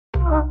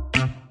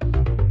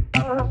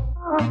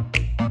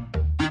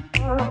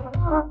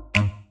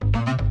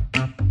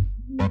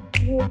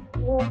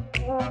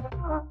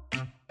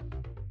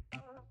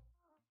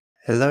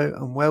Hello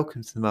and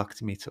welcome to the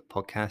Marketing Meetup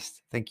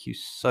podcast. Thank you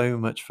so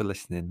much for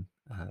listening.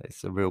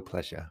 It's a real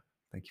pleasure.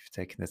 Thank you for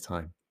taking the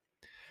time.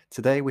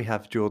 Today we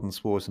have Jordan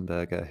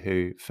Schwarzenberger,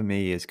 who for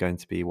me is going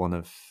to be one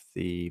of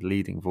the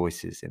leading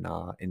voices in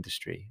our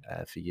industry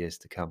for years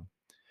to come.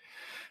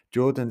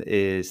 Jordan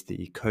is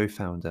the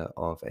co-founder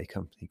of a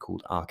company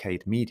called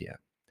Arcade Media,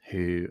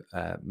 who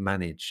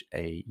manage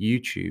a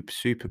YouTube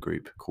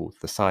supergroup called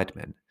The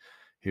Sidemen,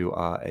 who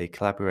are a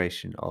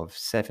collaboration of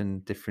 7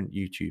 different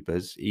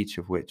YouTubers, each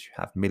of which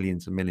have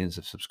millions and millions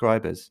of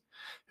subscribers,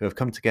 who have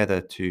come together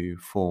to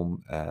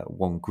form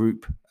one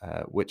group,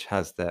 which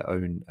has their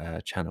own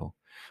channel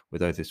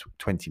with over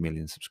 20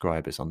 million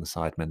subscribers on the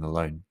Sidemen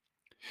alone.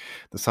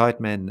 The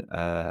Sidemen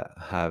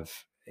have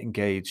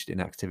engaged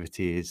in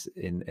activities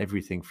in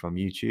everything from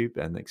YouTube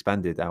and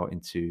expanded out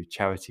into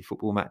charity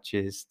football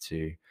matches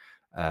to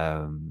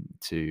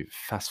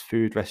fast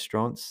food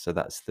restaurants. So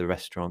that's the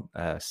restaurant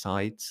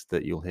sides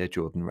that you'll hear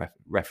Jordan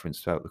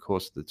reference throughout the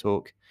course of the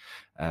talk,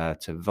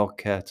 to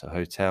vodka, to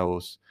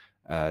hotels,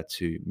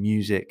 to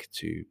music,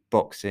 to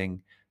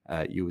boxing.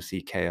 You will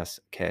see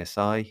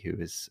KSI, who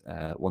is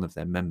one of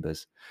their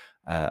members,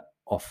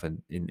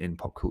 often in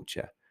pop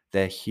culture.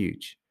 They're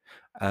huge.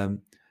 The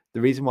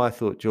reason why I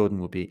thought Jordan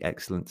would be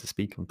excellent to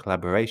speak on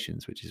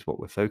collaborations, which is what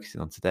we're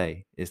focusing on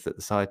today, is that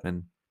the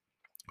Sidemen,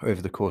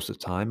 over the course of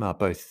time, are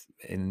both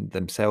in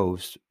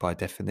themselves, by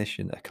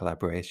definition, a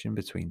collaboration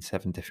between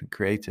 7 different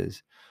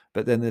creators,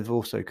 but then they've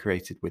also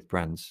created with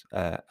brands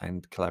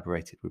and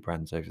collaborated with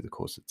brands over the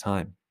course of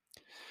time.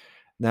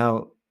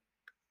 Now,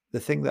 the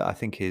thing that I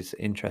think is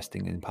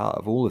interesting in part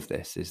of all of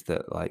this is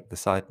that, like, the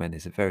Sidemen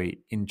is a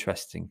very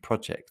interesting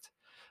project.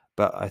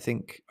 But I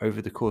think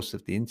over the course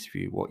of the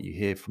interview, what you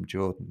hear from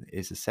Jordan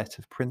is a set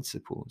of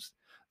principles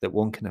that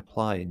one can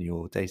apply in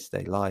your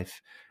day-to-day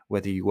life,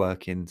 whether you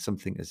work in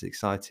something as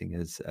exciting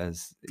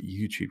as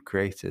YouTube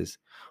creators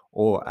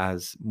or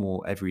as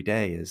more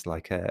everyday as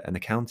like an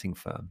accounting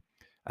firm.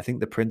 I think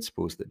the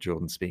principles that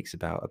Jordan speaks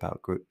about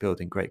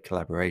building great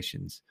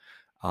collaborations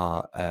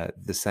are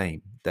the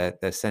same.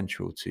 They're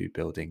central to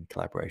building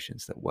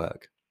collaborations that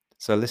work.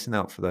 So listen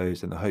out for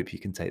those, and I hope you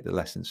can take the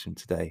lessons from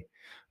today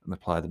and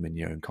apply them in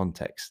your own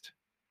context.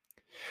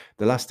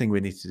 The last thing we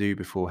need to do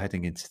before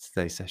heading into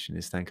today's session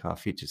is thank our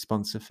featured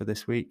sponsor for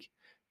this week.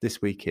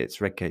 This week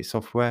it's Redgate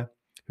Software,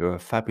 who are a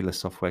fabulous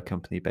software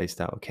company based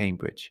out of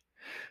Cambridge.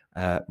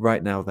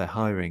 Right now they're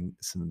hiring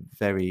some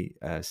very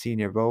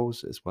senior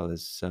roles as well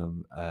as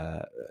some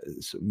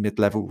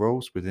mid-level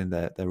roles within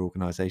their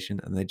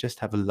organization, and they just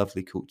have a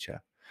lovely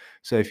culture.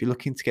 So if you're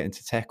looking to get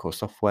into tech or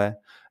software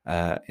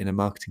in a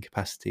marketing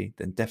capacity,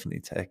 then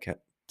definitely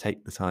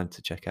take the time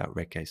to check out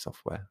Redgate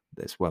Software.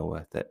 It's well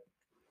worth it.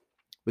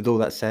 With all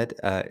that said,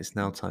 it's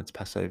now time to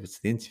pass over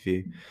to the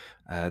interview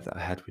that I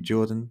had with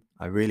Jordan.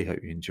 I really hope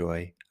you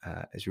enjoy.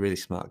 He's a really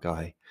smart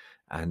guy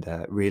and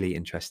really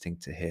interesting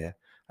to hear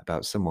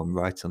about someone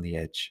right on the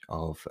edge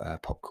of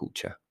pop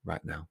culture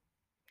right now.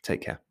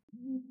 Take care.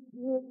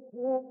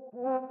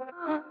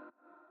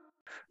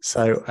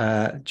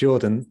 So,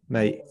 Jordan,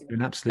 mate, you're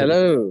an absolute...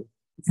 Hello.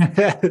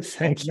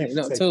 Thank you. Mate,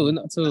 not at all,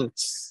 not at all.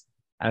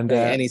 And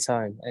Mate,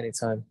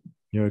 anytime.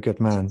 You're a good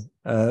man.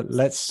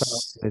 Let's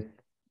start with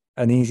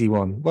an easy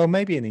one. Well,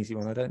 maybe an easy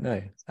one. I don't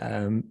know.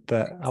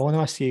 But I want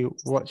to ask you,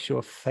 what's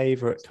your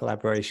favorite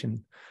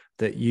collaboration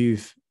that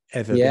you've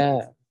ever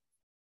been?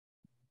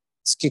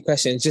 It's a good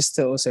question. Just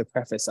to also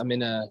preface, I'm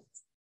in a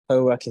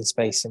co-working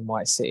space in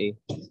White City.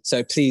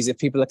 So please, if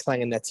people are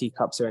clanging their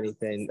teacups or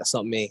anything, that's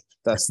not me.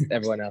 That's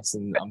everyone else.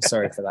 And I'm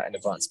sorry for that in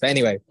advance. But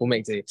anyway, we'll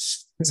make do.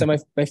 So my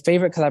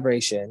favorite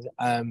collaboration,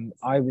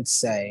 I would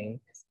say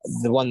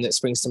the one that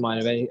springs to mind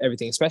of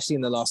everything, especially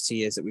in the last 2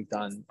 years that we've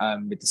done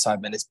with the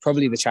Sidemen, is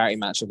probably the charity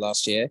match of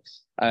last year.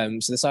 So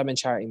the Sidemen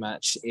charity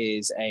match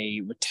is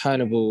a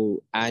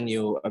returnable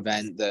annual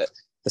event that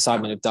the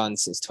Sidemen have done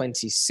since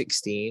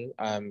 2016.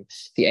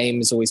 The aim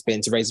has always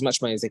been to raise as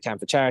much money as they can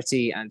for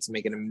charity and to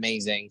make an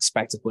amazing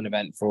spectacle and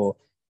event for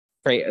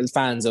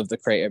fans of the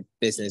creative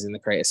business in the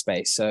creative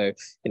space. So,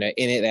 in it,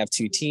 they have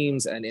 2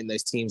 teams, and in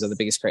those teams are the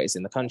biggest creators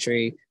in the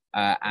country.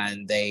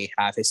 And they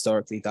have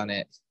historically done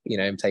it,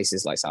 in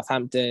places like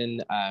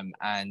Southampton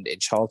and in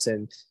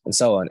Charlton and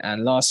so on.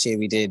 And last year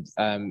we did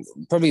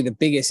probably the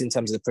biggest in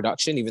terms of the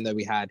production, even though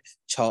we had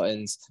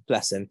Charlton's,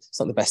 bless them, it's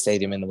not the best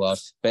stadium in the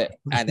world, but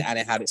and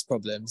it had its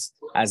problems,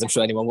 as I'm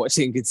sure anyone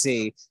watching could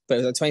see. But it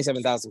was like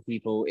 27,000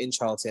 people in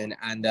Charlton,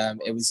 and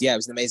it was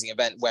an amazing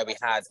event where we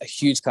had a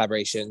huge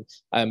collaboration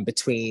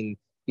between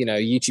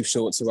YouTube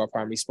Shorts, who are our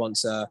primary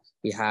sponsor.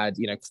 We had,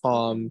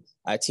 Calm,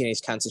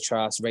 Teenage Cancer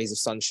Trust, Rays of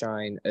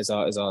Sunshine as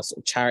our sort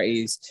of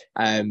charities.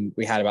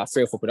 We had about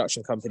 3 or 4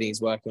 production companies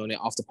working on it.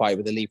 After Party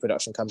with the lead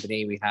production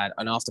company. We had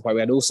an after party.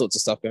 We had all sorts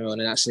of stuff going on.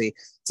 And actually,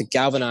 to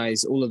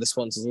galvanize all of the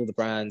sponsors, all the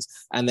brands,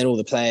 and then all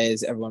the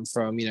players, everyone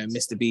from,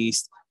 Mr.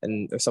 Beast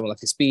and someone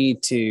like a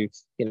Speed to,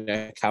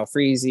 Cal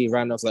Freezy,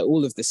 Randolph, like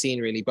all of the scene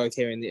really, both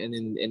here in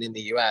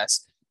the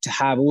US. to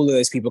have all of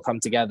those people come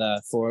together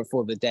for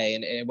the day,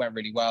 and it went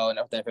really well. And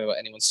I don't know if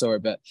anyone saw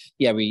it, but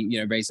yeah,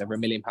 we raised over £1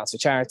 million for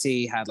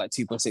charity, had like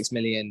 2.6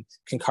 million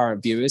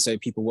concurrent viewers, so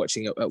people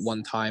watching it at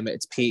one time at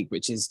its peak,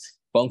 which is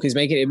bonkers.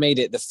 It made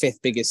it the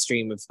 5th biggest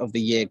stream of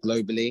the year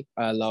globally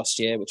last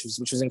year, which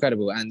was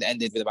incredible, and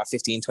ended with about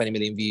 15-20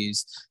 million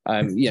views.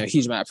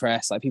 Huge amount of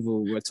press, like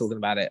people were talking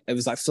about it. It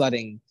was like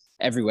flooding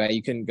everywhere.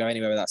 You couldn't go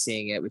anywhere without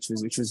seeing it, which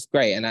was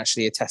great, and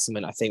actually a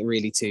testament, I think,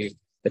 really to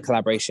the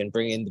collaboration,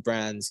 bringing the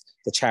brands,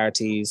 the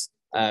charities,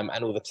 and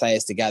all the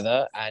players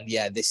together. And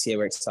yeah, this year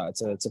we're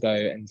excited to go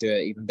and do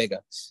it even bigger,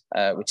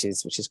 which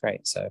is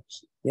great. So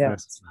yeah,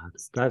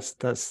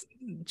 that's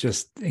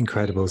just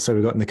incredible. So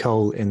we got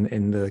Nicole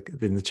in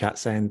the chat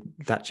saying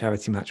that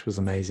charity match was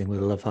amazing with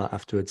a love heart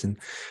afterwards,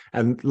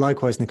 and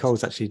likewise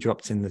Nicole's actually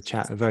dropped in the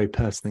chat a very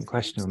pertinent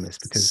question on this,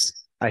 because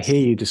I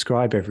hear you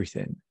describe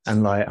everything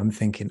and like I'm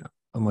thinking,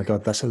 oh my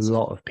God, that's a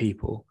lot of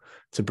people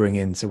to bring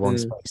into one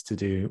space to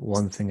do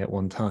one thing at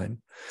one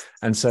time.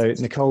 And so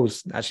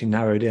Nicole's actually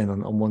narrowed in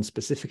on one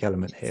specific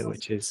element here,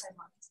 which is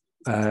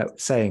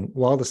saying,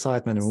 while the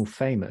Sidemen are all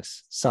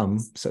famous, some,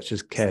 such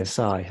as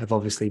KSI, have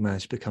obviously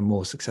managed to become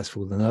more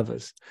successful than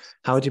others.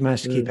 How do you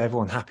manage to keep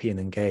everyone happy and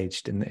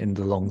engaged in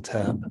the long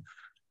term?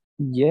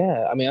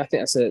 Yeah, I mean, I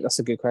think that's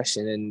a good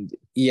question. And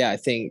yeah, I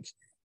think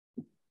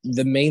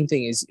the main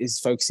thing is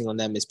focusing on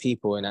them as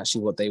people and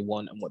actually what they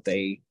want and what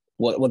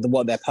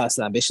their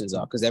personal ambitions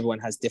are, because everyone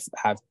has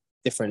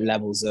different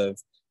levels of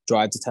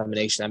drive,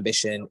 determination,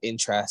 ambition,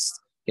 interest.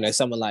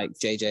 Someone like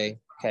JJ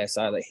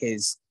KSI, like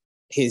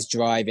his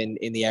drive in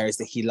the areas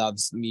that he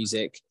loves,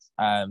 music,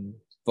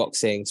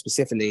 boxing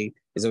specifically,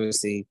 is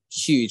obviously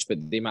huge, but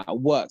the amount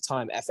of work,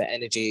 time, effort,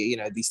 energy,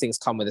 these things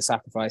come with a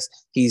sacrifice.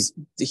 He's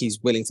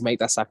willing to make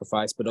that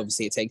sacrifice, but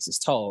obviously it takes its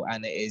toll,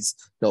 and it is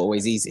not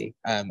always easy.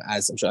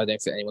 As I'm sure, I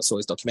don't think anyone saw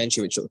his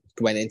documentary, which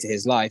went into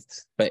his life,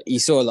 but you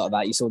saw a lot of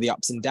that. You saw the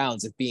ups and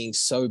downs of being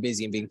so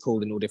busy and being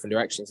pulled in all different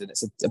directions, and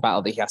it's a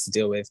battle that he has to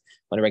deal with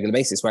on a regular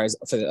basis. Whereas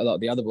for a lot of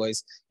the other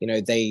boys,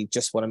 they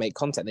just want to make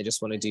content. They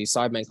just want to do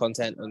Sidemen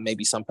content and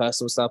maybe some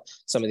personal stuff.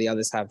 Some of the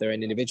others have their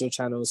own individual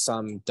channels.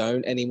 Some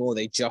don't anymore.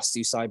 They just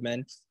do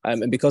Sidemen.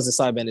 And because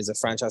the Sidemen is a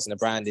franchise and a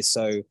brand is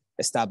so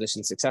established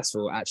and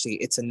successful, actually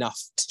it's enough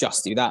to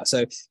just do that.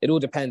 So it all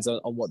depends on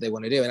what they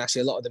want to do. And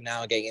actually a lot of them now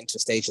are getting into a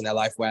stage in their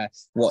life where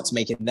what's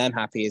making them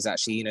happy is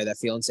actually, their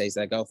fiancés,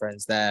 their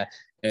girlfriends, their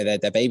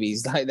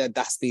babies. Like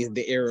that's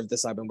the era of the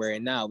Sidemen we're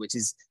in now, which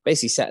is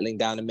basically settling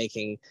down and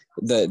making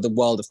the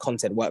world of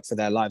content work for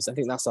their lives. I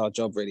think that's our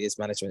job really as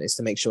management, is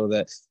to make sure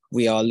that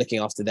we are looking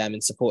after them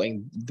and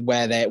supporting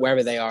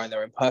wherever they are in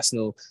their own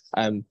personal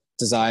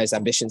desires,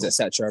 ambitions,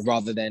 etc.,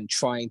 rather than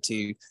trying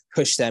to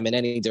push them in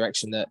any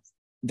direction that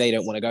they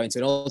don't want to go into.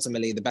 And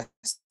ultimately, the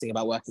best thing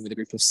about working with a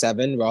group of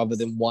 7 rather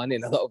than 1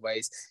 in a lot of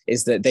ways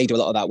is that they do a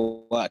lot of that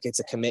work.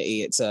 It's a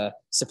committee, it's a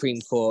Supreme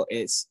Court,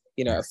 it's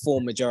a full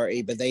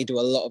majority, but they do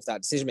a lot of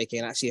that decision making.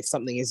 And actually, if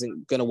something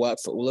isn't going to work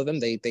for all of them,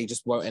 they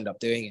just won't end up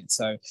doing it.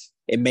 So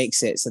it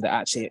makes it so that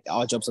actually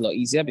our job's a lot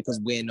easier, because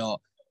we're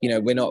not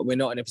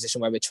in a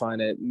position where we're trying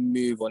to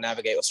move or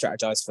navigate or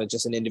strategize for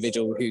just an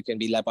individual who can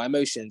be led by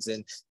emotions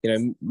and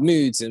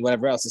moods and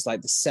whatever else. It's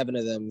like the 7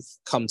 of them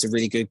come to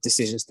really good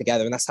decisions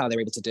together, and that's how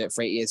they're able to do it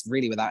for 8 years,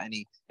 really without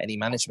any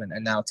management,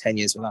 and now 10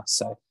 years with us.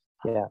 So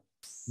yeah,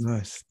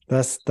 nice.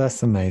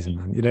 That's amazing,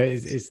 man.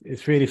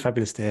 It's really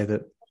fabulous to hear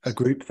that a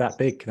group that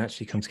big can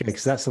actually come together,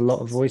 because that's a lot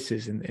of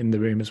voices in the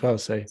room as well.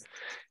 So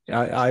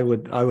I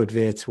would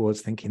veer towards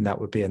thinking that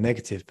would be a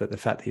negative, but the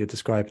fact that you're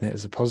describing it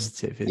as a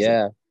positive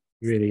is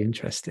really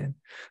interesting.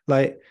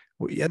 Like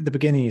at the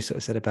beginning, you sort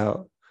of said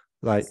about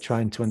like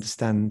trying to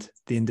understand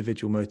the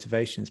individual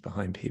motivations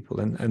behind people,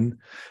 and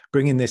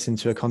bringing this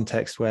into a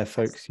context where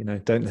folks,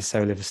 don't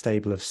necessarily have a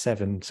stable of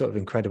 7 sort of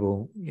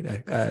incredible,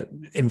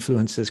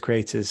 influencers,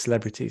 creators,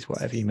 celebrities,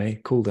 whatever you may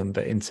call them,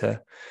 but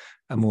into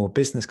a more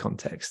business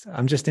context.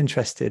 I'm just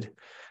interested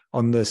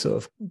on the sort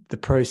of the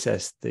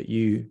process that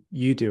you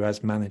do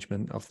as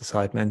management of the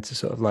Sidemen to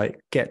sort of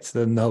like get to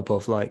the nub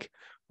of like,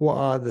 what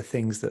are the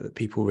things that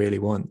people really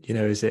want?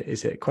 Is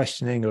it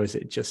questioning, or is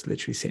it just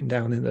literally sitting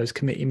down in those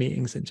committee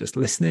meetings and just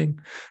listening?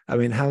 I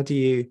mean,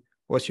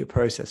 what's your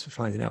process for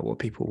finding out what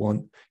people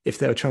want if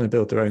they're trying to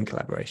build their own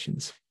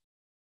collaborations?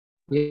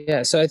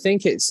 Yeah, so I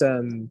think it's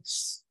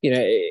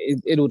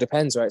it all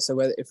depends, right? So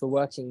if we're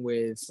working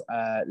with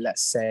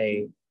let's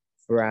say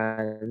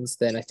brands,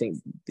 then I think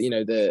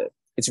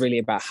it's really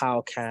about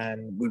how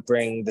can we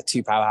bring the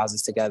 2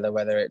 powerhouses together,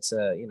 whether it's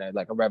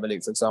like a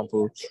Revolut, for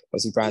example,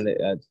 obviously brand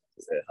that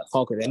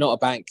they're not a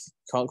bank,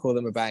 can't call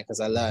them a bank, as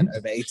I learned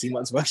over 18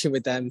 months working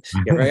with them.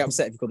 Get very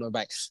upset if you call them a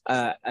bank.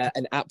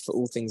 An app for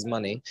all things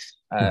money.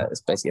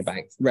 It's basically a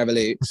bank.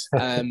 Revolut.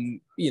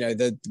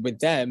 With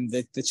them,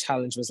 the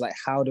challenge was like,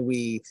 how do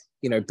we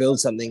build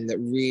something that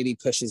really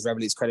pushes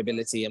Revolut's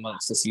credibility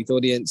amongst this youth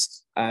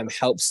audience,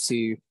 helps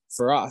to,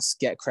 for us,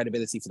 get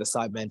credibility for the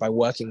Sidemen by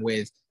working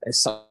with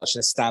such an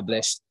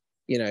established,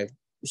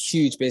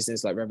 huge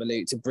business like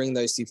Revolut. To bring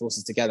those 2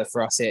 forces together,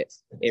 for us, it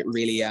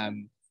really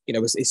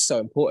it's so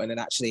important.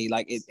 And actually,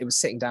 like it was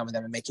sitting down with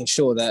them and making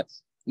sure that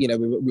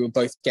we were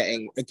both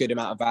getting a good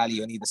amount of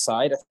value on either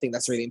side. I think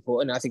that's really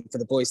important. And I think for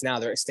the boys now,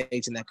 they're at a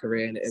stage in their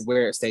career, and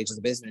we're at a stage as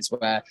a business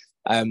where,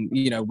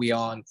 we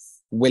aren't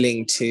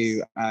willing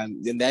to,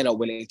 and they're not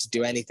willing to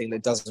do anything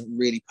that doesn't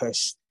really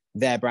push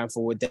their brand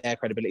forward, their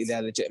credibility,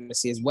 their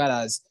legitimacy, as well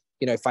as,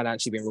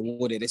 financially being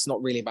rewarded. It's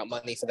not really about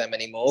money for them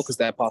anymore, because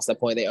they're past that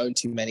point. They own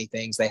too many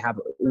things. They have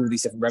all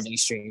these different revenue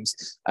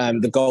streams.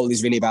 The goal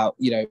is really about,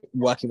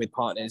 working with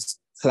partners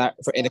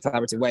in a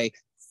collaborative way,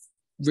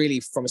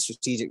 really from a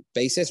strategic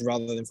basis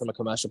rather than from a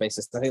commercial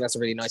basis. I think that's a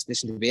really nice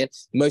position to be in.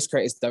 Most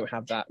creators don't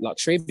have that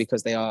luxury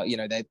because they are,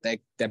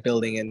 they're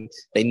building and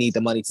they need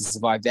the money to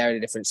survive. They're at a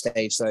different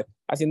stage. So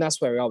I think that's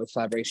where we are with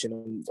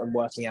collaboration and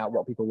working out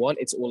what people want.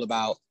 It's all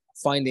about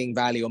finding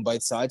value on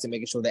both sides and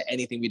making sure that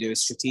anything we do is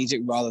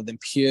strategic rather than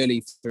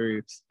purely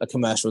through a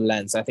commercial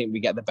lens. I think we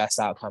get the best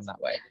outcome that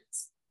way.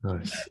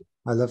 Nice.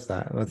 I love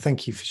that. Well,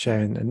 thank you for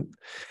sharing. And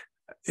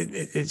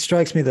it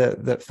strikes me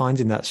that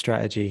finding that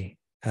strategy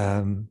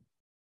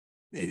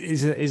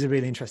is a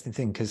really interesting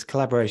thing, because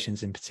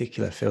collaborations in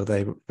particular feel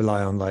they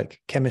rely on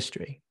like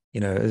chemistry,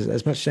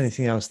 as much as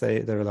anything else. They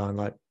rely on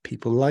like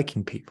people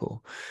liking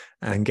people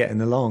and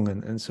getting along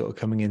and sort of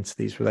coming into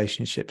these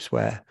relationships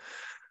where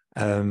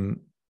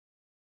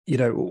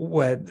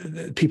where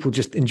people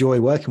just enjoy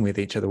working with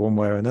each other one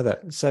way or another.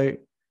 So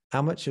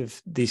how much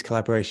of these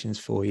collaborations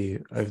for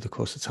you over the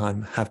course of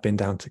time have been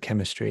down to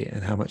chemistry,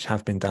 and how much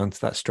have been down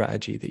to that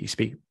strategy that you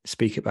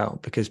speak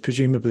about? Because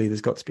presumably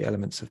there's got to be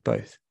elements of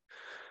both.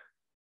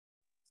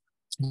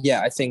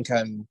 Yeah, I think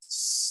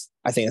it's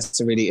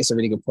a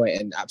really good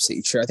point, and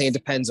absolutely true. I think it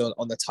depends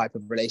on the type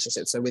of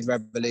relationship. So with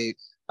Revolut,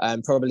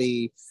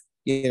 probably,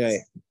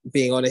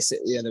 being honest,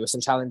 there were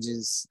some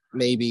challenges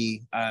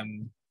maybe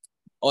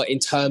or in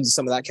terms of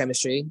some of that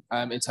chemistry,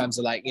 in terms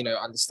of like,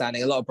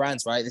 understanding a lot of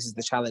brands, right? This is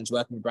the challenge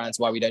working with brands,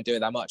 why we don't do it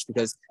that much,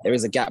 because there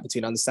is a gap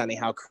between understanding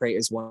how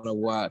creators want to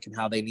work and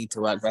how they need to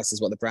work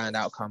versus what the brand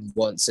outcome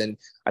wants. And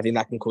I think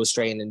that can cause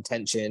strain and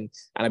tension.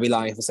 And I'd be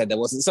lying if I said there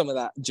wasn't some of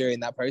that during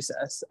that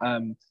process,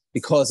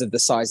 because of the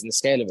size and the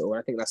scale of it, where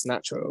I think that's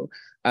natural.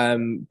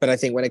 But I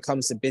think when it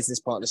comes to business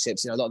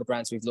partnerships, a lot of the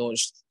brands we've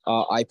launched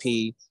are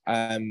IP,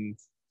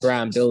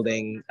 brand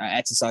building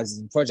exercises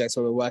and projects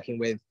where we're working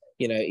with,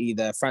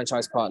 either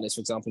franchise partners,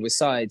 for example, with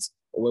Sides,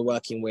 or we're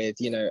working with,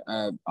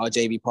 our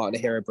JV partner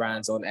Hero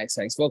Brands on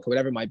XX Vodka,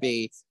 whatever it might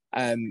be.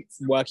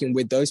 Working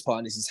with those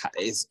partners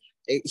is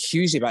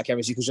hugely about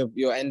chemistry, because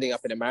you're ending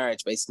up in a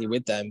marriage basically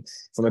with them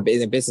from a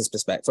business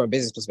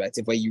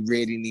perspective, where you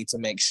really need to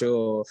make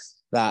sure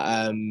that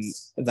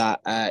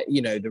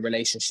the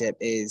relationship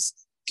is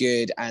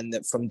good, and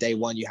that from day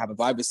one you have a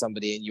vibe with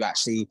somebody and you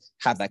actually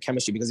have that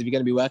chemistry. Because if you're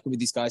going to be working with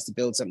these guys to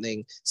build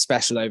something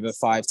special over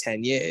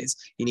 5-10 years,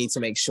 you need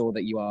to make sure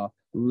that you are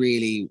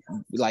really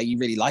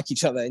like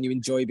each other and you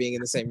enjoy being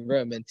in the same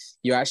room, and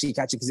you're actually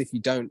catching, because if you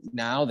don't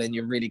now, then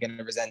you're really going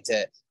to resent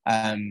it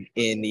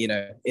in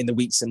the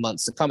weeks and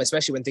months to come,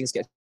 especially when things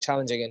get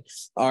challenging. And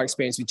our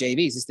experience with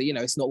JVs is that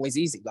it's not always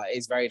easy. Like,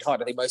 it's very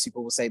hard. I think most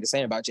people will say the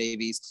same about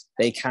JVs.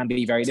 They can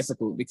be very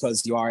difficult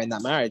because you are in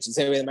that marriage, and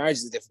so when the marriage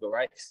is difficult,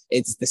 right?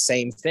 It's the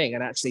same thing.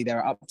 And actually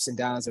there are ups and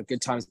downs, of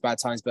good times, bad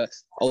times, but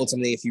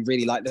ultimately if you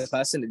really like the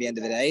person at the end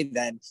of the day,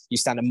 then you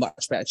stand a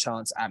much better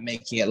chance at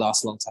making it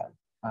last long term.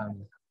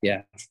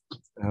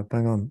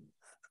 Bang on.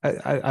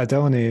 I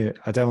don't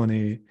want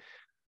to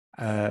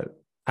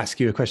ask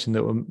you a question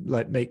that will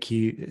like make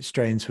you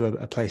stray into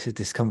a place of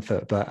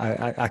discomfort, but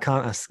I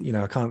can't ask,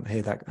 I can't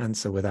hear that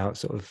answer without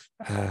sort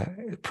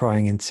of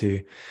prying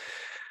into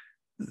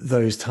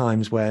those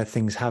times where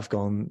things have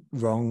gone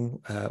wrong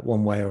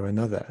one way or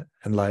another,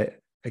 and like,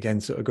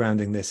 again, sort of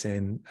grounding this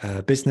in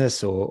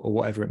business or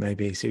whatever it may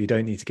be. So you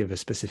don't need to give a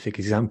specific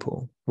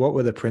example. What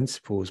were the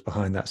principles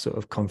behind that sort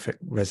of conflict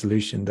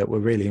resolution that were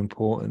really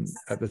important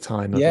at the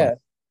time of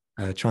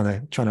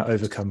trying to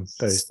overcome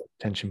those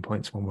tension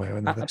points one way or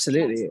another?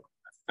 Absolutely.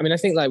 I mean, I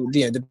think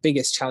the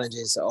biggest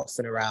challenges are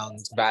often around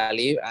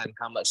value and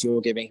how much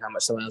you're giving, how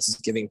much someone else is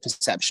giving,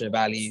 perception of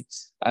value.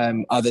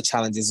 Other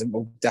challenges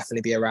will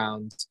definitely be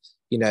around,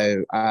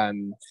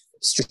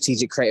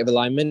 strategic creative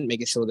alignment,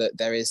 making sure that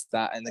there is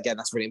that. And again,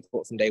 that's really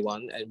important from day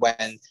one. And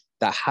when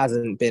that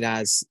hasn't been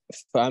as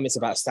firm, it's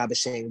about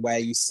establishing where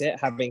you sit,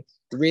 having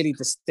really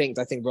distinct,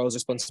 I think, roles,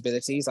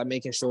 responsibilities, like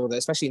making sure that,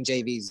 especially in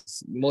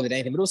JVs more than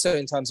anything, but also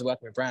in terms of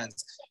working with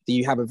brands, that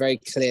you have a very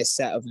clear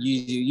set of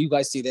you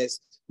guys do this,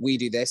 we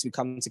do this, we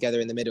come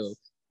together in the middle,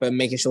 but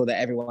making sure that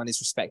everyone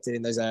is respected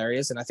in those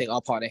areas. And I think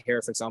our partner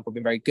Hero, for example, have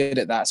been very good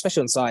at that,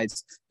 especially on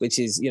Sides, which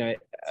is,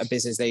 a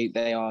business.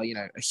 They are,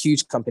 a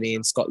huge company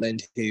in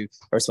Scotland who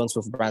are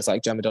responsible for brands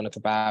like Madonna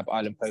Kebab,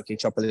 Island Poke,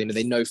 Chopperlina.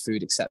 They know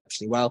food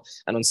exceptionally well.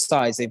 And on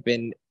Sides, they've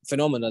been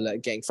phenomenal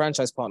at getting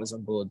franchise partners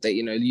on board. They,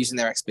 using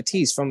their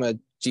expertise from a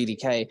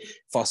GDK,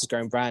 fastest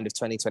growing brand of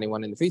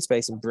 2021 in the food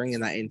space, and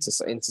bringing that into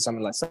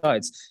something like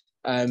Sides.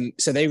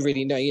 So they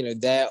really know,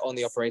 they're on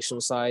the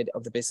operational side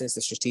of the business,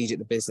 the strategic,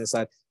 the business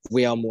side.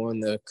 We are more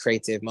on the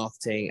creative,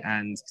 marketing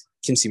and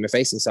consumer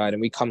facing side,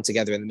 and we come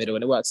together in the middle,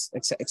 and it works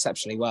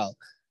exceptionally well.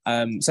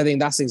 So I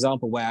think that's an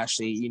example where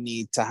actually you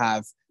need to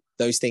have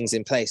those things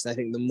in place. And I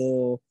think the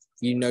more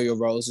you know your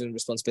roles and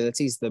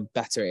responsibilities, the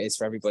better it is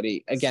for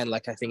everybody. Again,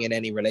 like I think in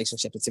any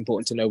relationship, it's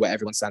important to know where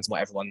everyone stands and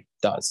what everyone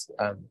does.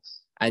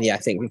 And yeah, I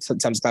think in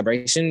terms of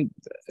collaboration,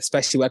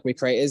 especially working with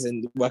creators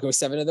and working with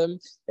 7 of them,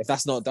 if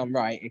that's not done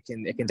right, it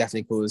can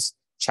definitely cause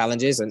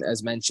challenges. And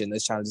as mentioned,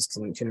 those challenges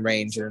can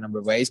range in a number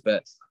of ways.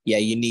 But yeah,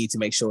 you need to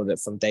make sure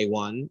that from day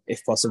one,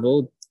 if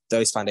possible,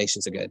 those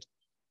foundations are good.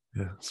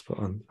 Yeah, spot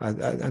on.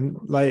 And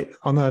like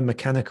on a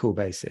mechanical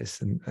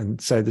basis, and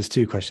so there's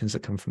 2 questions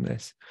that come from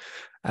this.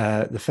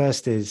 The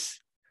first is,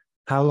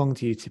 how long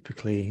do you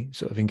typically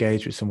sort of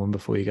engage with someone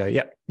before you go,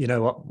 yep, you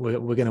know what,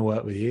 we're going to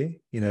work with you,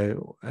 you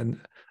know? And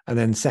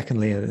then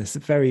secondly, and it's a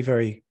very,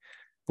 very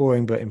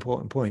boring but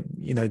important point,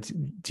 you know,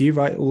 do you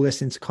write all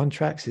this into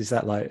contracts? Is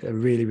that like a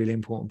really, really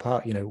important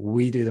part? You know,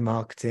 we do the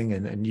marketing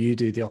and you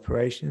do the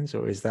operations,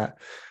 or is that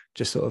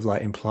just sort of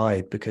like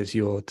implied because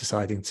you're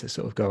deciding to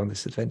sort of go on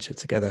this adventure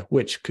together,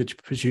 which could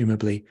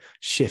presumably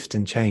shift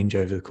and change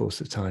over the course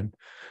of time?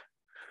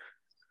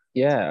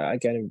 Yeah,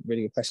 again, a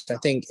really good question. I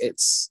think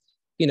it's,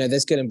 you know,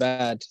 there's good and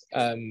bad.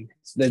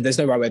 There's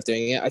no right way of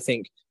doing it. I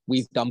think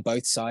we've done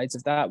both sides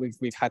of that.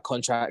 We've had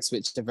contracts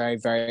which are very,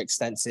 very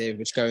extensive,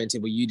 which go into,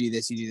 well, you do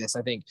this, you do this.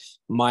 I think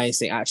my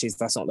instinct actually is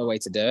that's not the way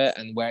to do it.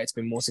 And where it's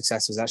been more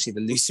successful is actually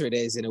the looser it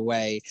is in a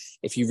way.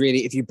 If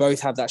you both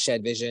have that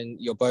shared vision,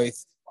 you're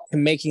both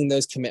making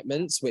those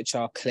commitments which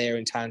are clear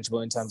and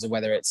tangible in terms of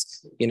whether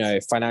it's, you know,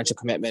 financial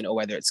commitment or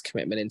whether it's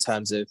commitment in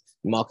terms of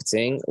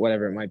marketing,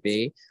 whatever it might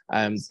be.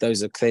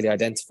 Those are clearly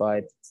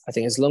identified. I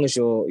think as long as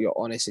you're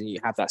honest and you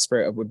have that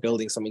spirit of we're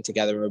building something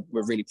together,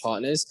 we're really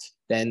partners,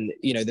 then,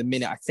 you know, the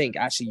minute I think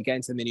actually you get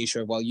into the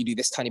minutiae of, well, you do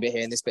this tiny bit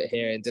here and this bit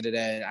here and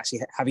and actually,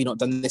 have you not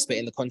done this bit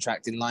in the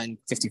contract in line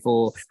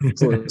 54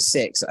 clause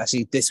 6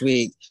 actually this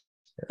week?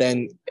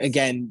 Then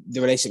again, the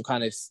relationship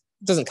kind of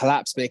doesn't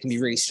collapse, but it can be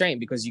really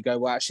strained because you go,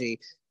 well, actually,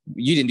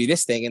 you didn't do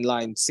this thing in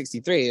line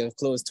 63 of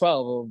clause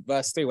 12 or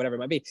verse 3, whatever it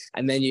might be.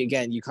 And then you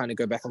kind of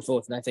go back and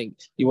forth. And I think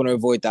you want to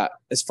avoid that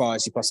as far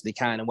as you possibly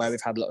can. And where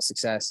we've had a lot of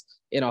success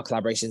in our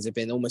collaborations have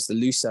been almost the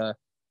looser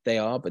they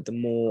are, but the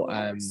more,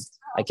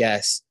 I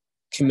guess,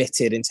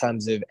 committed in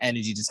terms of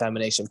energy,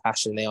 determination,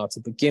 passion they are to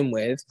begin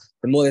with,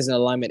 the more there's an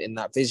alignment in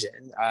that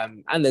vision.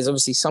 And there's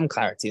obviously some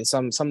clarity and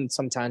some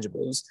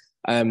tangibles,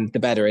 the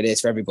better it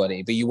is for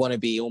everybody. But you want to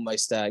be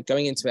almost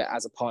going into it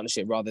as a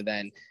partnership rather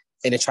than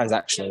in a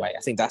transactional way.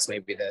 I think that's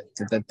maybe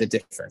the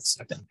difference,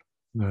 I think.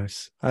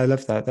 Nice. I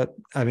love that.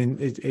 I mean,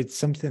 it's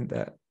something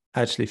that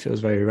actually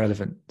feels very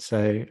relevant.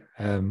 So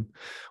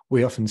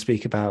we often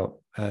speak about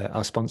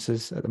our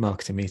sponsors at the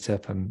marketing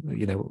meetup, and,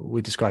 you know,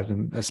 we describe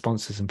them as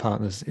sponsors and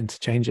partners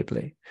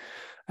interchangeably.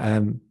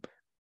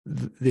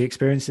 The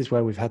experiences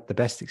where we've had the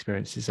best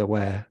experiences are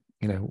where,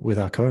 you know, with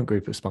our current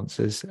group of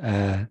sponsors,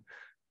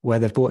 where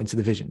they've bought into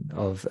the vision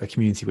of a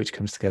community which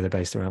comes together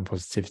based around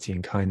positivity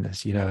and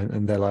kindness, you know,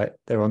 and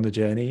they're on the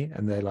journey,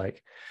 and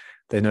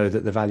they know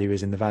that the value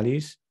is in the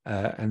values.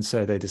 And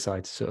so they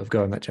decide to sort of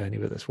go on that journey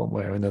with us one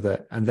way or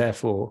another. And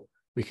therefore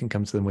we can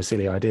come to them with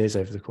silly ideas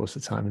over the course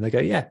of time. And they go,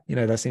 yeah, you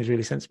know, that seems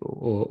really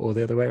sensible, or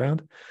the other way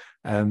around.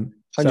 100%.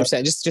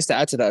 Just to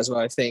add to that as well,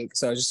 I think,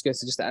 so I was just going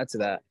to just add to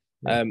that.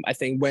 Yeah. I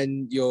think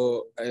when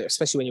you're,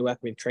 especially when you're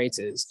working with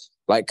creators,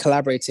 like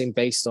collaborating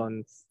based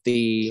on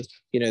the,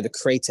 you know, the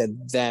creator,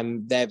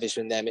 their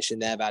vision, their mission,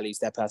 their values,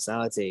 their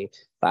personality.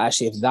 But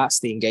actually, if that's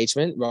the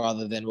engagement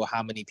rather than, well,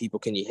 how many people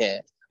can you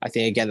hit? I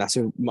think, again, that's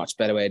a much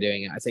better way of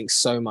doing it. I think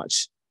so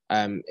much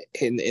in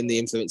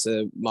the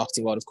influencer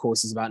marketing world, of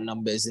course, is about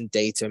numbers and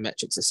data and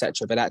metrics,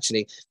 etc. But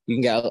actually, you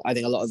can get, I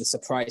think, a lot of the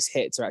surprise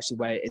hits are actually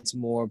where it's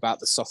more about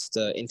the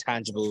softer,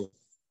 intangible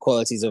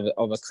qualities of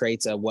a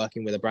creator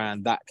working with a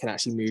brand that can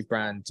actually move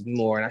brands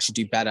more and actually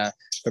do better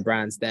for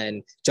brands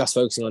than just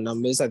focusing on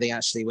numbers. I think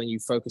actually when you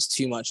focus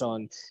too much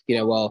on, you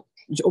know, well,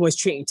 almost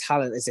treating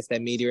talent as if they're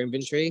media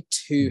inventory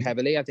too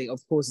heavily, I think,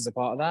 of course, is a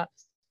part of that.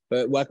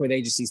 But working with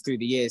agencies through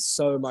the years,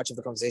 so much of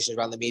the conversation is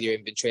around the media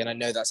inventory. And I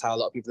know that's how a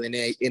lot of people in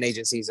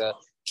agencies are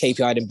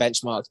KPI'd and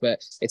benchmarked,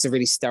 but it's a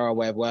really sterile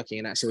way of working.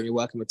 And actually, when you're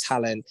working with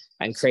talent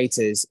and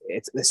creators,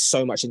 there's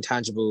so much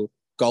intangible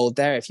gold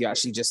there if you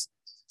actually just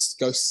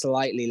go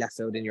slightly left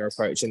field in your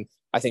approach. And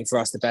I think for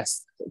us, the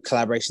best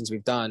collaborations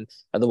we've done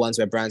are the ones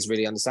where brands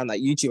really understand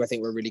that. YouTube, I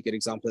think, were a really good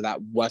example of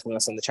that, working with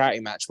us on the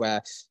charity match,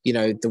 where, you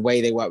know, the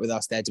way they work with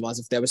us, their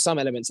demands, there were some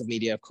elements of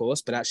media, of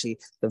course, but actually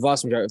the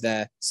vast majority of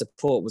their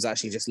support was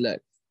actually just, look,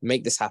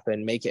 make this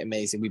happen, make it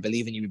amazing. We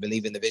believe in you. We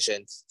believe in the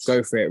vision.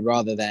 Go for it,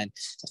 rather than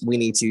we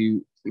need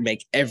to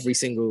make every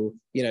single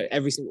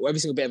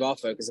bit of our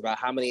focus about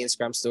how many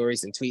Instagram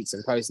stories and tweets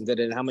and posts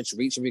and how much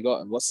reach have we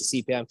got and what's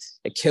the CPM.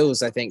 It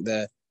kills, I think,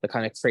 the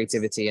kind of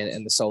creativity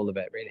and the soul of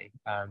it, really.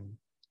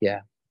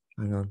 Yeah.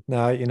 Hang on.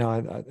 No, you know,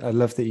 I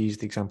love that you use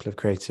the example of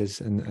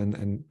creators,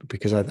 and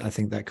because I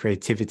think that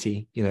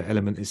creativity, you know,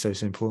 element is so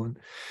important.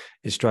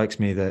 It strikes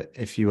me that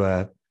if you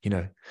are, you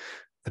know,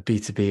 a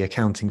B2B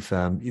accounting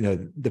firm, you know,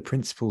 the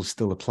principle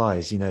still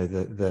applies, you know,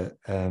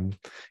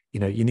 you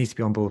know, you need to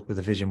be on board with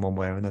a vision one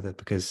way or another,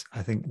 because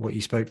I think what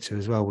you spoke to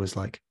as well was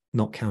like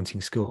not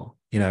counting score,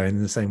 you know,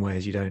 in the same way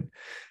as you don't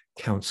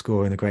count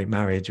scoring a great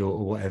marriage or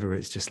whatever.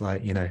 It's just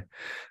like,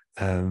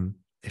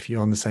 if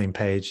you're on the same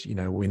page,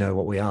 we know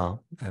what we are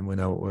and we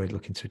know what we're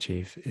looking to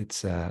achieve.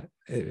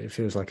 It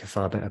feels like a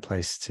far better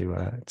place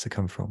to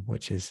come from,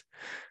 which is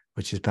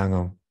bang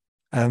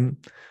on.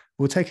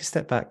 We'll take a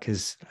step back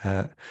because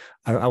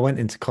I went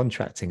into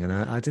contracting, and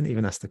I didn't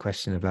even ask the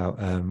question about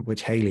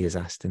which Haley has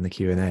asked in the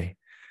Q&A,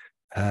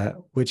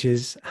 which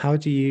is, how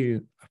do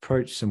you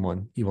approach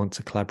someone you want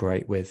to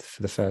collaborate with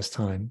for the first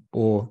time?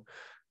 Or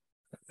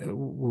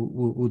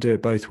we'll do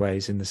it both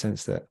ways, in the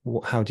sense that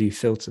how do you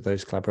filter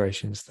those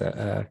collaborations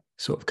that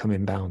sort of come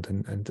inbound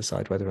and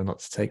decide whether or not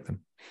to take them?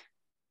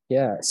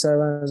 Yeah.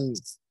 So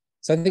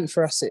I think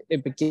for us,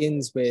 it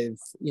begins with,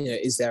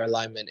 is there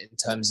alignment in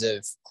terms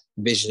of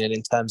vision and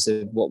in terms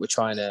of what we're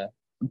trying to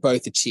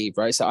both achieve,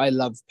 right? So I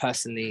love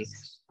personally,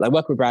 like,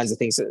 work with brands. I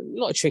think it's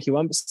not a tricky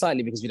one, but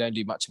slightly, because we don't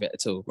do much of it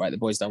at all, right? The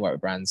boys don't work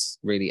with brands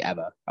really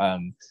ever.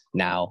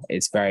 Now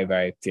it's very,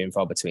 very few and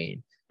far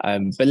between.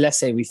 But let's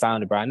say we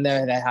found a brand.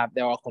 There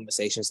are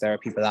conversations. There are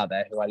people out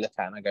there who I look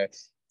at and I go,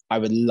 I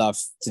would love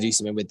to do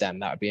something with them.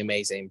 That would be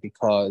amazing,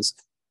 because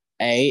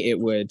it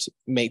would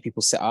make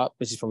people sit up,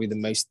 which is probably the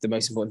most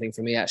important thing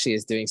for me, actually,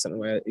 is doing something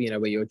where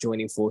you're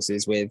joining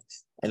forces with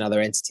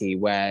another entity,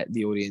 where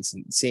the audience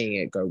seeing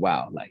it go,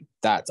 wow, like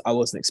that, I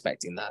wasn't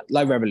expecting that.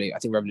 Like Revolut, I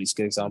think Revolut's a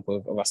good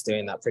example of us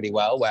doing that pretty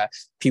well, where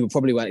people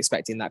probably weren't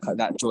expecting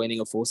that joining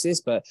of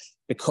forces, but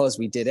because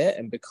we did it,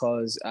 and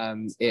because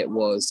it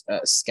was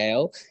at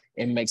scale,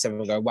 it makes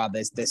everyone go, wow,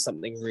 there's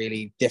something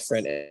really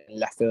different and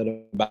left field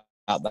about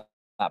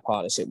that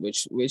partnership,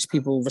 which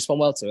people respond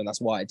well to, and that's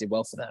why it did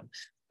well for them.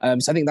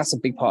 So I think that's a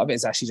big part of it,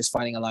 is actually just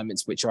finding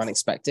alignments which are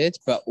unexpected,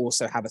 but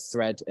also have a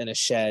thread and a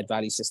shared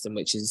value system,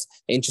 which is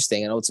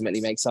interesting and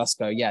ultimately makes us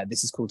go, yeah,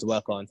 this is cool to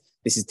work on.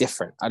 This is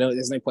different.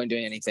 There's no point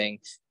doing anything.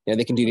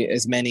 They can do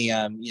as many,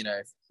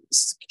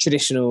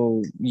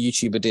 traditional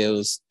YouTuber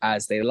deals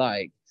as they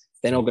like.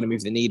 They're not going to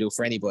move the needle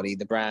for anybody.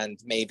 The brand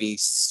may be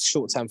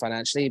short-term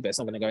financially, but it's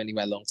not going to go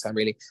anywhere long-term,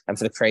 really. And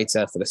for the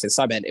creator, for the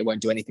sub-end, it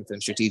won't do anything for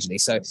them strategically.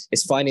 So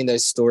it's finding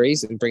those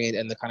stories and bringing it,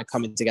 and the kind of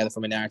coming together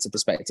from a narrative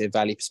perspective,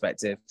 value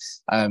perspective,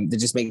 that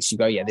just makes you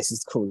go, yeah, this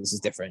is cool, this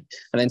is different.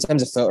 And in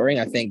terms of filtering,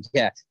 I think,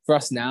 yeah, for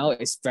us now,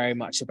 it's very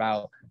much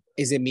about,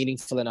 is it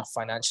meaningful enough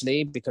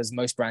financially? Because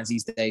most brands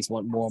these days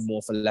want more and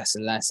more for less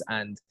and less,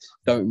 and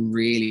don't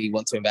really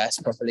want to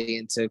invest properly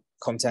into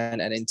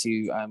content and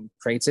into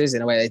creators.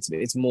 In a way,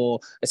 it's more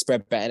a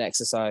spread betting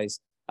exercise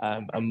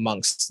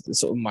amongst the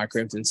sort of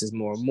micro influencers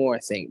more and more. I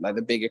think, like,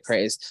 the bigger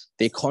creators,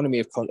 the economy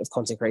of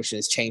content creation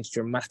has changed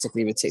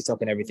dramatically with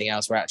TikTok and everything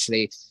else, where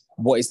actually,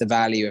 what is the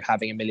value of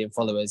having 1 million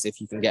followers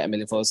if you can get 1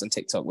 million followers on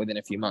TikTok within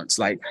a few months?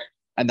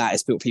 And that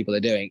is what people are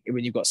doing.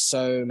 When you've got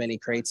so many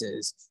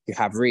creators who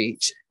have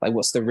reach, like,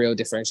 what's the real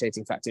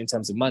differentiating factor in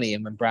terms of money?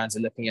 And when brands are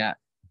looking at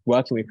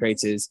working with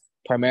creators,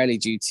 primarily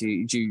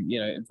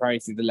primarily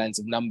through the lens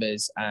of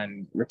numbers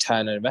and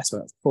return on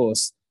investment, of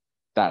course,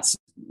 that's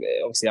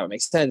obviously, that would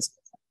make sense.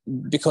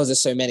 Because there's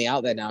so many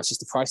out there now, it's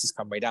just the prices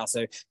come way down.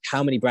 So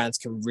how many brands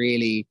can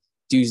really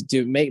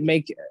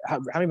how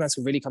many brands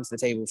can really come to the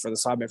table for the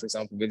Sidemen, for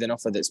example, with an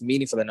offer that's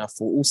meaningful enough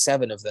for all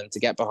 7 of them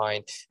to get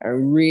behind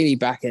and really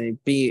back and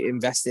be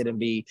invested and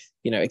be,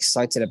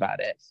 excited about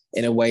it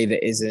in a way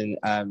that isn't,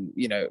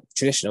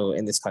 traditional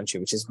in this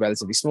country, which is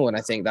relatively small. And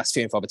I think that's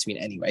few and far between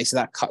anyway. So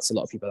that cuts a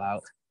lot of people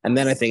out. And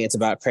then I think it's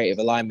about creative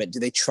alignment. Do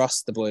they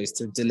trust the boys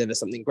to deliver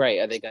something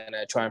great? Are they going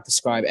to try and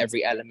prescribe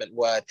every element,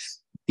 word,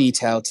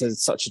 detail to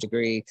such a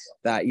degree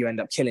that you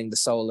end up killing the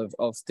soul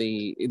of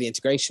the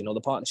integration or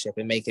the partnership,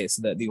 and make it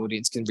so that the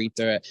audience can read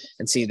through it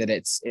and see that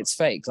it's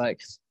fake?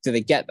 Like, do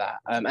they get that?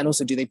 And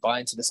also, do they buy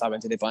into the sub?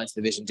 Do they buy into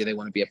the vision? Do they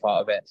want to be a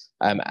part of it?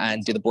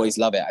 And do the boys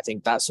love it? I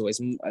think that's always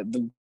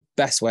the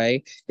best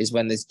way, is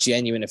when there's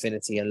genuine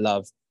affinity and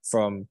love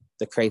from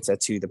the creator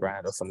to the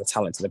brand, or from the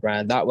talent to the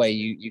brand. That way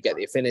you get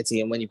the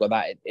affinity, and when you've got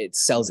that, it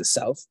sells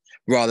itself,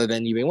 rather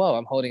than you being, well,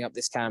 I'm holding up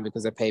this can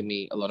because they paid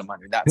me a lot of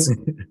money. That's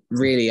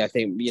really, I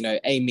think,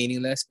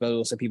 meaningless, but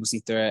also people see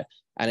through it,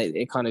 and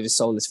it kind of is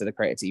soulless for the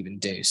creator to even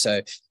do.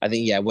 So I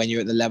think, yeah, when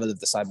you're at the level of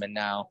the Sidemen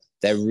now,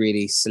 they're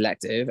really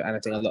selective, and I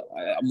think a lot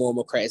more and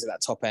more creators at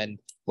that top end,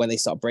 when they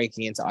start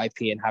breaking into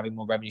IP and having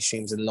more revenue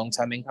streams and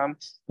long-term income,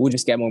 will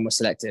just get more and more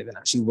selective, and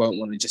actually won't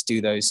want to just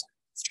do those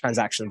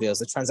transactional deals.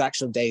 The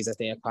transactional days, I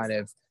think, are kind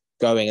of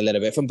going a little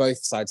bit from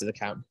both sides of the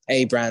camp.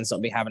 Brands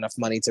not have enough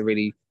money to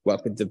really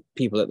work with the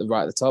people at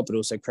the top, but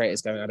also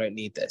creators going, I don't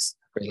need this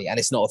really, and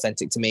it's not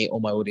authentic to me or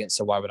my audience,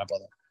 so why would I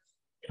bother?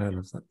 I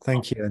love that.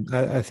 Thank you. And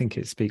I think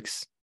it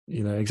speaks,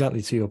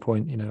 exactly to your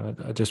point.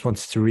 I just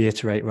wanted to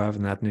reiterate rather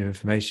than add new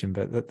information,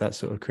 but that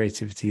sort of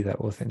creativity, that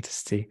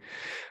authenticity,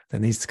 that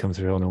needs to come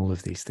through on all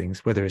of these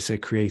things, whether it's a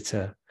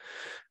creator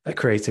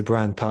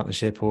brand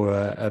partnership or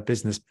a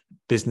business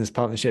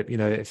partnership.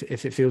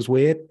 If it feels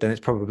weird, then it's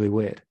probably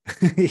weird.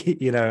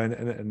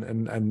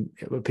 And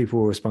people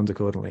will respond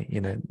accordingly.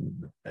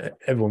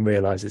 Everyone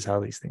realizes how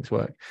these things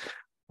work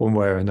one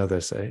way or another.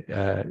 So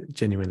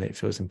genuinely, it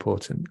feels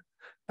important.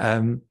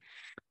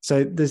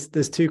 So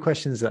there's 2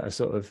 questions that are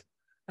sort of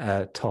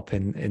top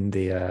in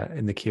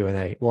the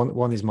Q&A.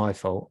 One is my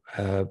fault,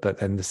 but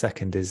then the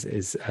second is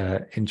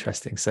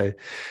interesting. So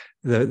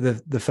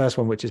the first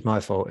one, which is my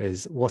fault,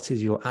 is what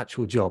is your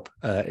actual job?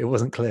 It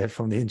wasn't clear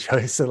from the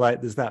intro, so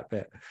like there's that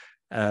bit,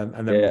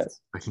 and then Yeah.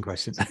 second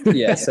question.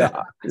 Yeah. So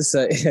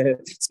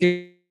it's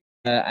good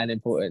and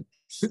important.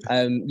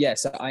 Yeah.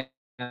 So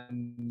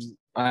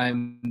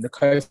I'm the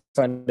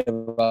co-founder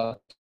of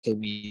Arcade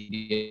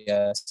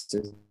Media.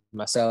 So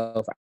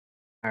myself,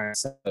 Aaron,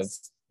 of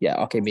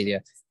Arcade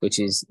Media, which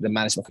is the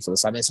management for the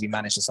assignment. So we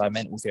manage the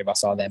assignment. All three of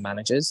us are their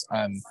managers.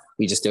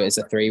 We just do it as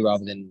a three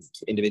rather than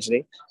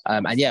individually.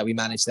 And yeah, we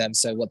manage them.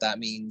 So what that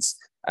means,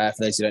 for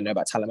those who don't know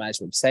about talent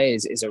management per se,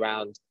 is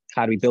around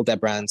how do we build their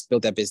brands,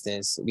 build their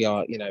business. We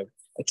are,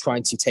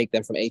 trying to take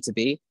them from A to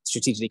B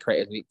strategically,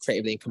 creatively,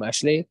 and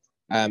commercially.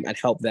 And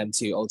help them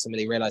to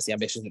ultimately realize the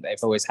ambitions that they've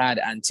always had,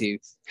 and to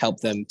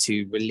help them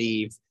to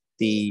relieve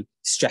the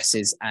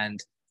stresses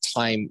and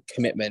time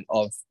commitment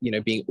of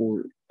being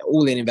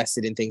all in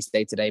invested in things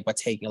day to day, by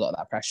taking a lot of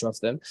that pressure off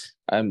them.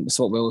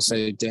 So what we're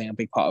also doing, a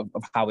big part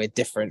of how we're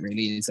different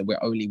really, is that we're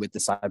only with the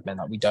sidemen,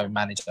 that we don't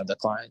manage other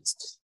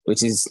clients,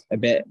 which is a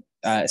bit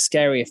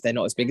scary if they're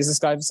not as big as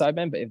the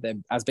sidemen. But if they're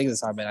as big as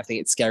the sidemen, I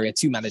think it's scarier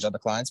to manage other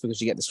clients, because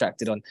you get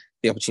distracted on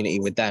the opportunity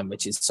with them,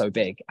 which is so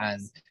big.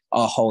 And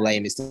our whole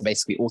aim is to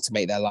basically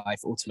automate their life,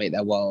 automate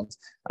their world,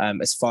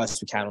 as far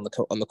as we can on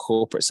the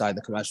corporate side,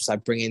 the commercial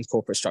side, bring in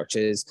corporate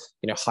structures,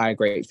 hire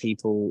great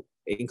people,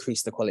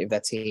 increase the quality of their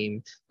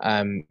team,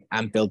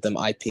 and build them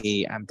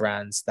IP and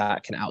brands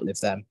that can outlive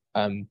them,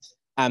 and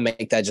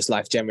make their just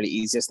life generally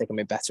easier, so they can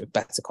make better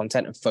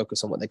content and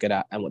focus on what they're good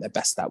at and what they're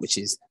best at, which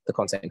is the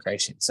content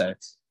creation. So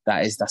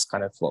that's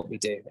kind of what we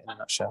do in a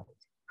nutshell.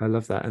 I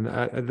love that. And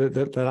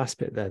the last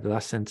bit there, the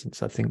last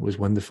sentence, I think was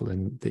wonderful,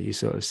 in that you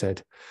sort of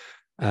said,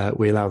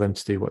 we allow them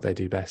to do what they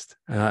do best.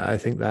 And I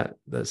think that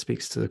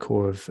speaks to the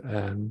core of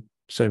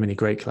so many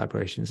great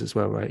collaborations as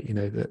well, right?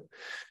 That,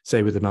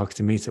 say with the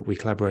marketing meetup, we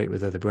collaborate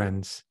with other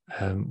brands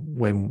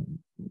when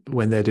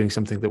they're doing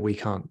something that we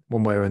can't,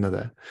 one way or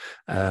another,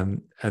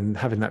 and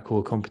having that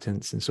core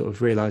competence and sort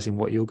of realizing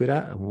what you're good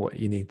at and what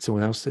you need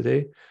someone else to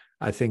do,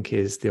 I think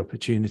is the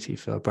opportunity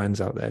for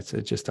brands out there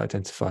to just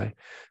identify,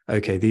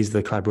 okay, these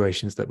are the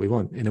collaborations that we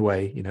want. In a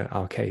way,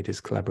 Arcade is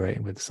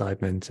collaborating with the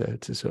Sidemen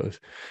to sort of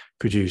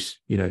produce,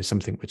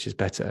 something which is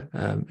better.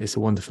 It's a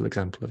wonderful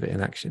example of it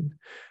in action.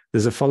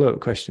 There's a follow-up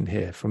question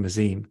here from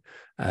Azim,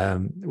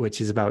 which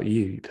is about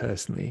you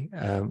personally,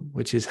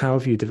 which is, how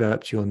have you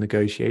developed your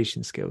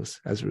negotiation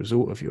skills as a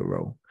result of your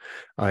role?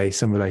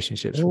 Some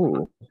relationships,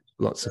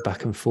 lots of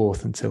back and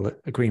forth until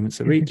agreements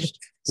are reached.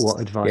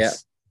 What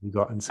advice you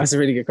got? That's a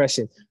really good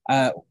question.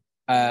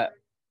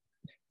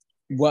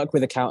 Work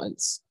with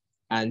accountants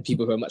and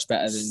people who are much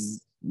better than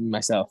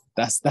myself.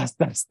 That's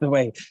the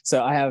way.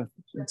 So I have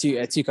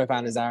two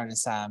co-founders, Aaron and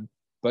Sam,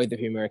 both of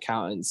whom are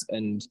accountants,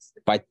 and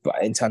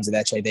in terms of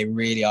their trade, they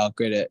really are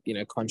good at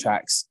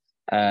contracts,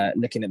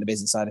 looking at the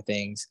business side of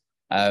things.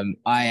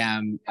 I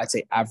am, I'd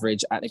say,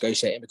 average at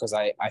negotiating, because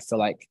I feel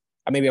like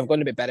maybe I've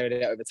gotten a bit better at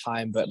it over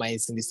time, but my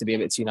instinct is to be a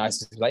bit too nice,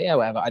 to be like, yeah,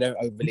 whatever. I don't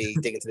overly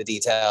dig into the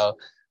detail.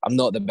 I'm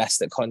not the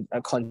best at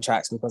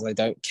contracts, because I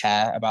don't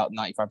care about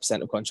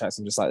 95% of contracts.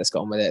 I'm just like, let's get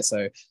on with it.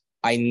 So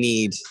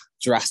I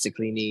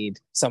drastically need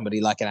somebody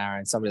like an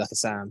Aaron, somebody like a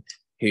Sam,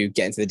 who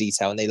get into the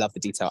detail, and they love the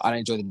detail. I don't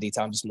enjoy the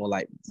detail. I'm just more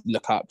like,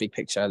 look up, big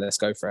picture, let's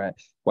go for it.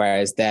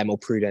 Whereas they're more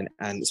prudent,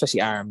 and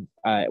especially Aaron,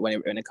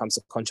 when it comes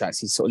to contracts,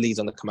 he sort of leads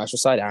on the commercial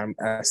side.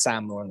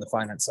 Sam more on the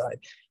finance side,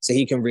 so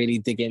he can really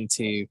dig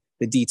into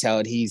the detail.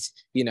 And he's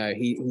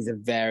a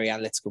very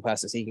analytical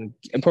person, so he can,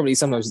 and probably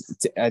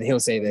sometimes he'll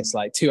say this,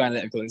 like, too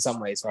analytical in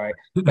some ways, right?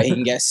 But he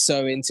can get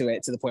so into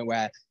it to the point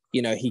where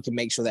he can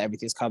make sure that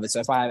everything's covered. So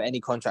if I have any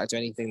contract or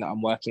anything that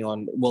I'm working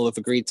on, we'll have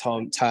agreed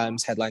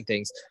terms, headline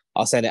things,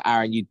 I'll send it,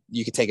 Aaron,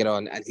 you can take it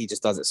on, and he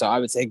just does it. So I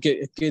would say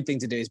a good thing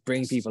to do is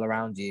bring people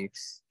around you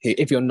who,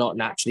 if you're not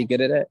naturally good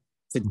at it,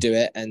 to do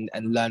it and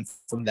learn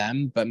from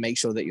them, but make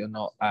sure that you're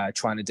not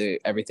trying to do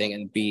everything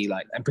and be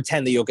like, and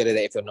pretend that you're good at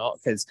it if you're not,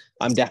 because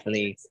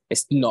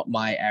it's not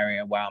my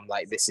area where I'm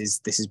like, this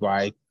is where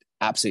I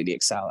absolutely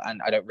excel,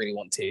 and I don't really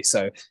want to.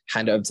 So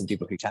hand it over to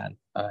people who can.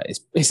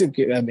 It's a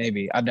good,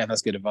 maybe, I don't know if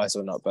that's good advice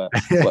or not, but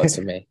it works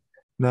for me.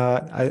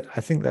 No, I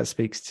think that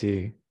speaks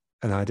to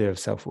an idea of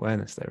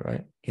self-awareness though,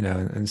 right?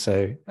 And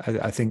so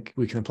I think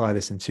we can apply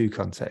this in two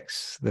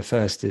contexts. The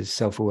first is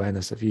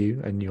self-awareness of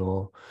you and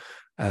your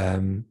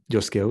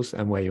skills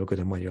and where you're good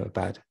and where you're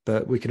bad.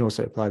 But we can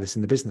also apply this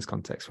in the business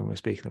context when we're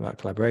speaking about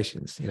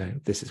collaborations.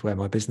 This is where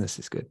my business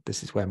is good,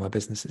 this is where my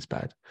business is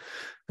bad.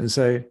 And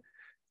so,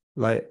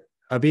 like,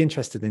 I'd be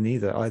interested in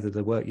either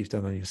the work you've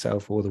done on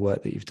yourself or the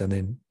work that you've done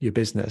in your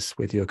business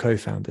with your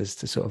co-founders,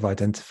 to sort of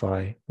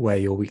identify where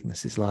your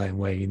weaknesses lie and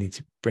where you need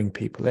to bring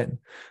people in.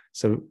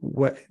 So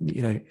what,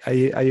 are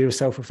you a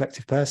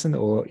self-reflective person,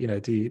 or,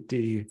 do you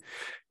do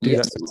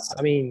that?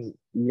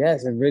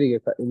 It's a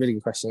really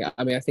good question.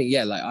 I think,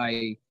 like,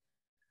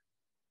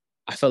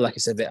 I feel like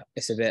it's a bit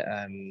it's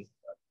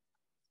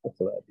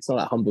not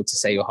like humble to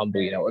say you're humble,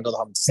 or not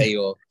humble to say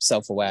you're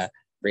self-aware,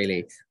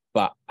 really.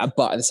 But at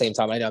the same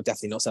time, I know I'm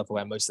definitely not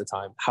self-aware most of the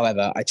time.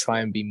 However, I try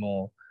and be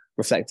more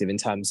reflective in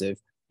terms of,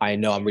 I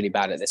know I'm really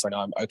bad at this, or I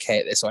know I'm okay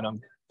at this, or I know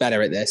I'm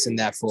better at this, and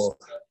therefore,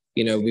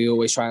 we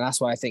always try. And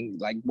that's why I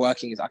think like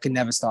working is, I could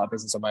never start a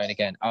business on my own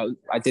again.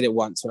 I did it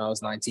once when I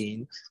was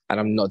 19, and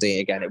I'm not doing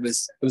it again. It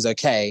was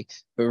okay,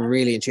 but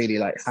really and truly,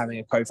 like having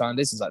a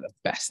co-founder is like the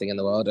best thing in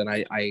the world, and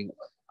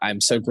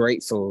I'm so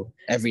grateful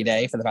every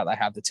day for the fact that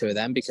I have the two of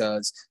them,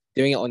 because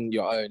doing it on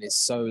your own is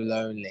so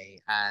lonely,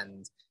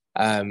 and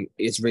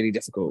it's really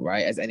difficult,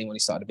 right? As anyone who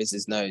started a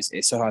business knows,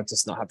 it's so hard to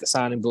not have the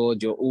sounding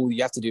board. You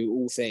have to do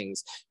all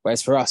things.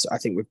 Whereas for us, I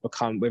think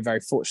we're very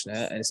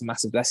fortunate, and it's a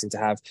massive blessing to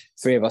have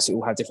three of us who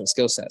all have different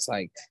skill sets.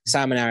 Like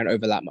Sam and Aaron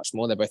overlap much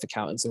more. They're both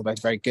accountants, and they're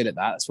both very good at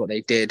that. That's what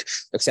they did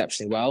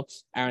exceptionally well.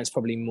 Aaron's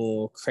probably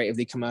more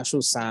creatively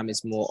commercial. Sam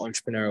is more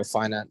entrepreneurial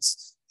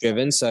finance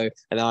driven. So,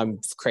 and I'm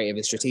creative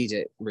and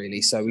strategic,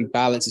 really. So we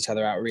balance each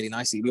other out really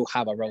nicely. We all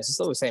have our roles. It's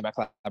always saying about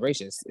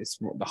collaboration. It's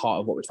the heart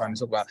of what we're trying to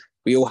talk about.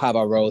 We all have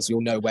our roles. We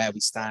all know where we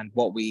stand,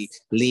 what we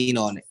lean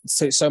on.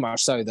 So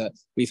much so that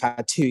we've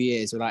had 2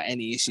 years without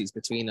any issues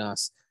between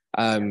us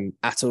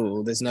at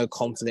all. There's no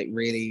conflict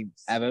really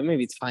ever.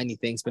 Maybe tiny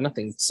things, but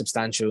nothing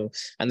substantial.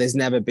 And there's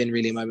never been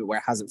really a moment where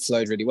it hasn't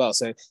flowed really well.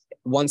 So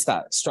once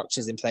that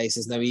structure's in place,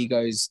 there's no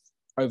egos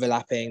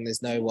overlapping.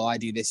 There's no, well, I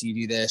do this, you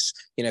do this.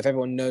 If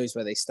everyone knows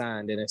where they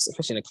stand, and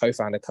especially in a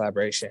co-founder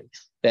collaboration,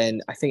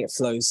 then I think it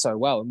flows so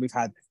well. And we've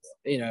had,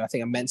 I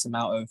think immense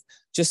amount of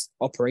just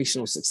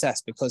operational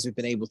success because we've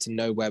been able to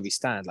know where we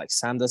stand. Like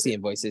Sam does the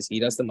invoices, he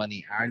does the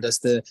money, Aaron does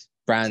the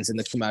brands and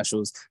the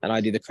commercials, and I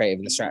do the creative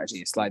and the strategy.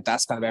 It's like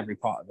that's kind of every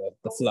part of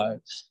the flow.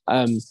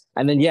 And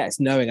then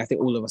it's knowing. I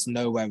think all of us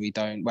know where we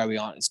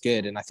aren't as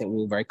good, and I think we're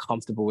all very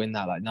comfortable in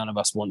that. Like none of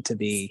us want to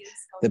be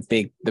the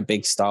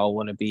big star,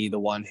 want to be the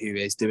one who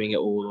is doing it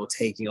all or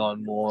taking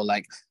on more.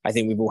 Like I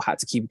think we've all had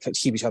to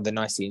keep each other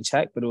nicely in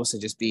check, but also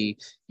just be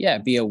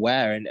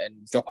aware and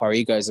drop our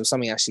egos. There was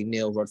something actually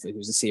Neil Rodford,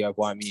 who's the CEO of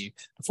YMU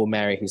before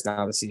Mary, who's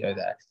now the CEO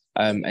there.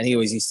 And he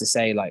always used to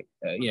say, like,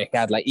 he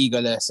had like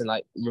egoless, and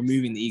like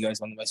removing the ego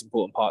is one of the most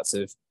important parts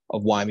of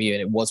YMU,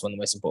 and it was one of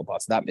the most important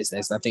parts of that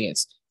business. And I think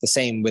it's the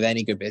same with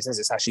any good business.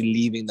 It's actually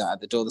leaving that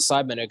at the door. The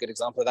Sidemen are a good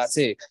example of that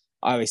too.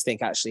 I always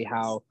think actually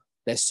how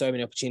there's so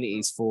many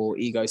opportunities for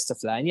egos to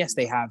flare. And yes,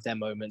 they have their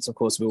moments. Of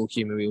course, we're all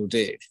human, we all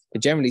do.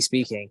 But generally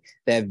speaking,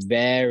 they're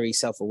very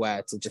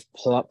self-aware to just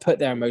put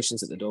their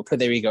emotions at the door, put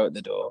their ego at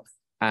the door,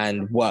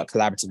 and work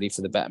collaboratively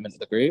for the betterment of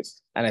the group.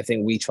 And I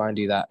think we try and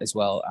do that as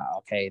well at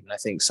Arcade. And I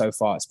think so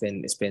far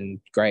it's been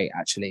great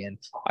actually. And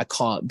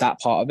that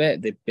part of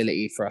it, the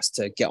ability for us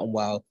to get on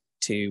well,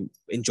 to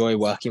enjoy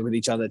working with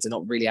each other, to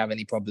not really have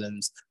any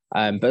problems,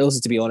 but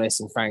also to be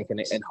honest and frank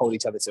and hold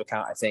each other to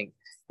account, I think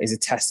is a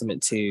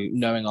testament to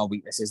knowing our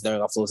weaknesses,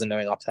 knowing our flaws, and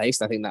knowing our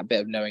place. And I think that bit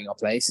of knowing our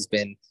place has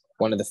been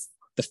one of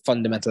the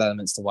fundamental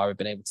elements to why we've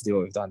been able to do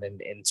what we've done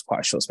in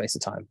quite a short space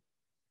of time.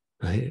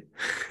 Right.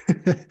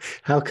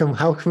 How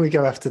can we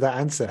go after that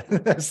answer?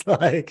 That's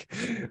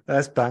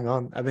bang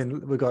on. I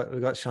mean, we got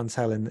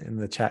Chantel in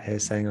the chat here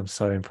saying, I'm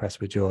so impressed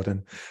with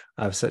Jordan.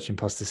 I have such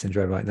imposter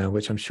syndrome right now,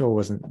 which I'm sure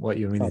wasn't what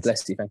you mean. Oh,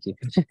 bless you, thank you.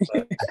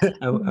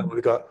 And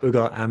we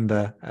got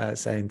Amber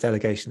saying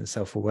delegation and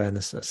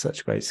self-awareness are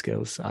such great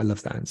skills. I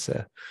love that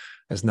answer,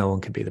 as no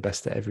one can be the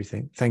best at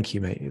everything. Thank you,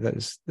 mate. That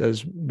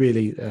was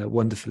really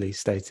wonderfully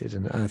stated,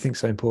 and I think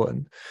so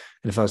important.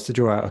 And if I was to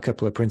draw out a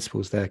couple of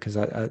principles there, because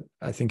I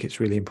think it's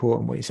really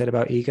important what you said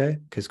about ego,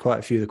 because quite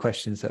a few of the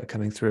questions that are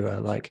coming through are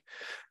like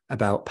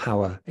about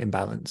power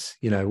imbalance,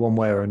 one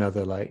way or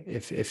another. Like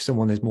if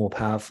someone is more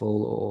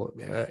powerful or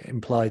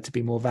implied to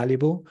be more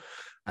valuable,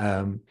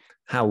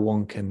 how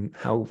one can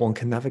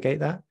navigate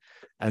that.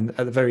 And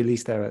at the very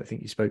least there, I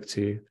think you spoke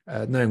to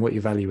knowing what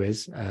your value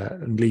is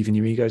and leaving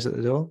your egos at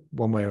the door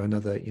one way or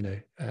another.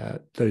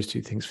 Those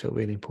two things feel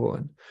really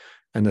important.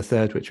 And the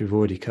third, which we've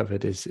already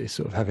covered, is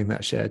sort of having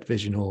that shared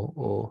vision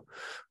or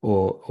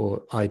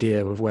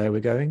idea of where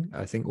we're going.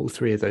 I think all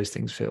three of those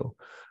things feel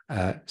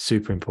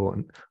super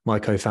important. My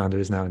co-founder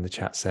is now in the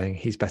chat saying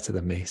he's better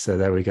than me. So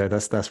there we go.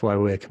 That's why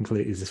we're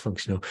completely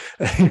dysfunctional.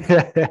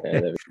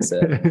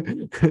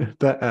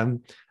 But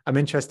I'm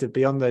interested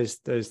beyond those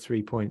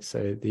 3 points.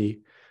 So the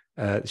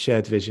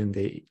shared vision,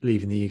 the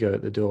leaving the ego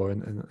at the door,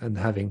 and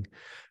having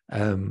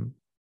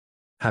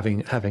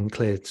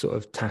clear sort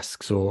of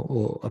tasks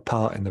or a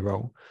part in the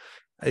role.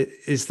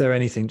 Is there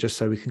anything, just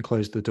so we can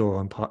close the door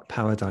on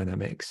power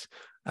dynamics,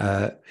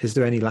 is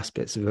there any last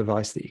bits of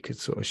advice that you could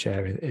sort of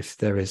share if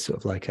there is sort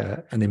of like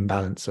an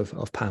imbalance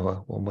of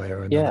power one way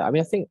or another? Yeah, I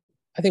mean,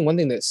 I think one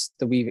thing that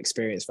we've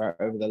experienced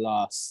over the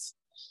last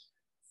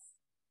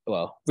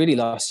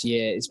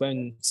year is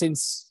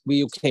since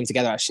we all came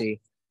together actually.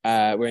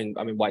 I'm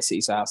in White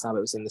City's house now, but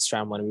it was in the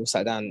Strand one, and we all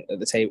sat down at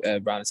the table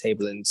around the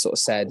table and sort of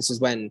said, this is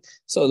when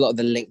sort of a lot of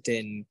the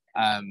LinkedIn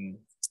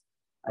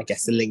I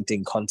guess the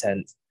LinkedIn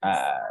content,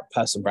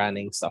 personal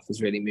branding stuff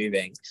was really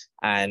moving.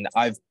 And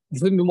I've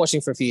we've been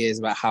watching for a few years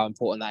about how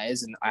important that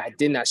is. And I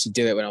didn't actually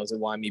do it when I was at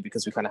YMU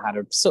because we kind of had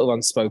a sort of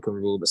unspoken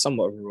rule, but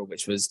somewhat of a rule,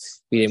 which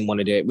was we didn't want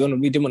to do it.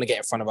 We didn't want to get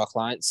in front of our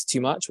clients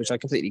too much, which I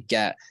completely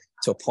get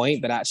to a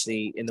point. But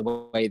actually, in the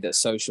way that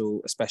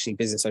social, especially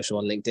business social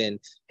on LinkedIn,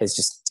 has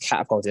just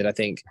catapulted, I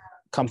think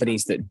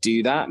companies that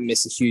do that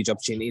miss a huge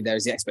opportunity.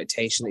 There's the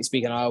expectation that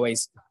speaking. I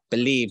always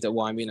believed at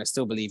YMU, and I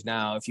still believe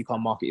now, if you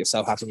can't market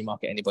yourself, how can you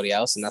market anybody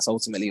else? And that's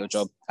ultimately your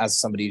job as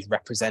somebody who's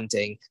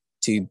representing,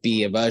 to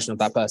be a version of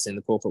that person in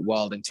the corporate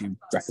world and to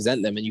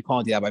represent them. And you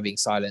can't do that by being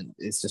silent.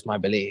 It's just my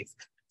belief.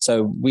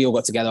 So we all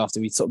got together after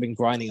we'd sort of been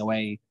grinding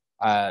away,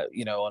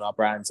 on our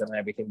brands and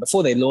everything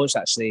before they launched,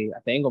 actually, I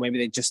think, or maybe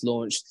they just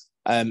launched.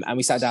 And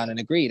we sat down and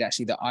agreed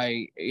actually that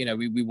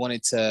we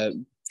wanted to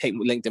take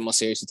LinkedIn more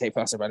seriously, take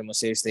personal branding more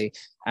seriously.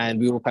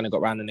 And we all kind of got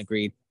around and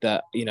agreed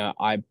that,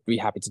 I'd be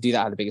happy to do that.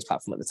 I had the biggest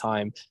platform at the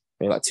time,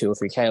 maybe like 2 or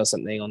 3K or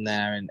something on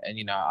there. And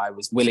I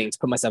was willing to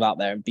put myself out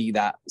there and be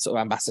that sort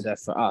of ambassador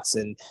for us.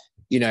 And,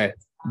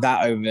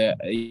 that over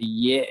a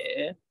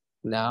year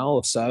now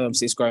or so,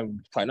 obviously it's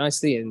grown quite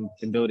nicely and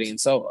been building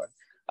and so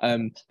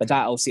on. But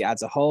that obviously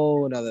adds a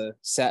whole another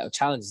set of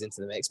challenges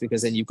into the mix,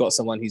 because then you've got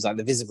someone who's like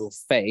the visible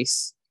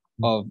face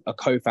of a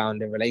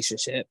co-founding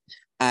relationship.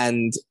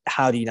 And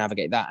how do you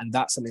navigate that? And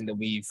that's something that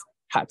we've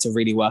had to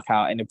really work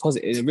out in a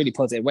really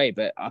positive way.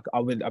 But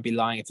I'd be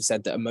lying if I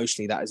said that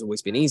emotionally that has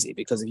always been easy,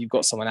 because if you've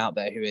got someone out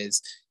there who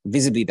is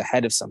visibly the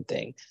head of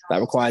something, that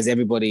requires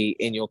everybody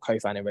in your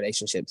co-founding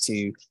relationship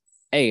to,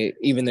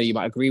 even though you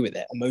might agree with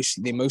it,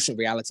 the emotional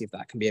reality of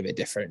that can be a bit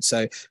different.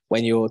 So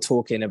when you're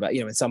talking about,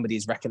 when somebody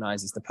is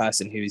recognized as the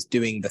person who is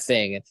doing the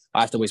thing, and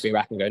I have to always be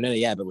back and go, no,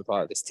 yeah, but we're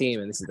part of this team,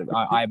 and this is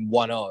I'm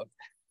one of.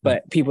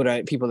 But people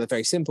are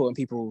very simple, and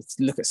people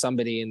look at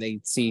somebody and they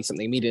see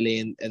something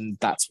immediately, and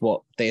that's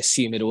what they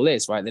assume it all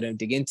is, right? They don't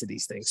dig into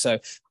these things. So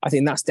I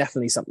think that's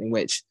definitely something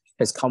which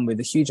has come with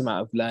a huge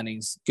amount of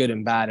learnings, good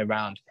and bad,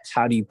 around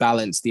how do you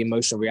balance the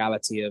emotional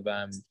reality of,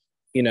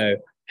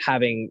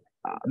 having,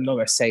 I'm not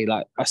going to say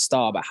like a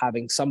star, but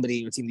having somebody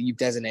in your team that you've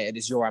designated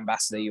as your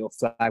ambassador, your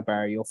flag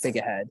bearer, your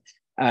figurehead,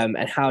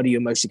 and how do you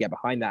emotionally get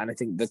behind that? And I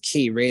think the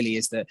key really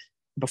is that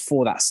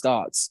before that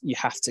starts, you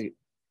have to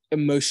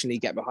emotionally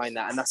get behind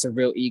that. And that's a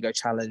real ego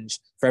challenge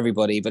for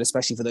everybody, but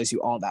especially for those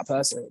who aren't that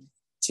person,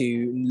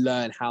 to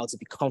learn how to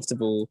be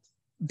comfortable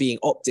being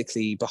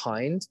optically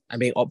behind and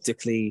being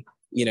optically,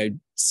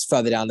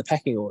 further down the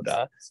pecking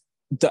order.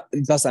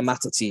 Does that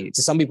matter to you?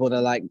 To some people,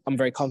 they're like, I'm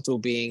very comfortable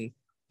being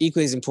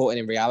equally as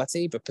important in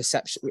reality, but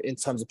perception, in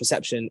terms of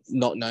perception,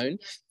 not known.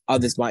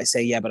 Others might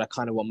say, yeah, but I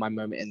kind of want my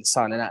moment in the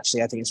sun. And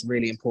actually, I think it's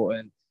really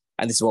important.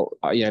 And this is what,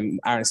 Aaron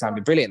and Sam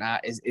be brilliant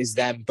at, is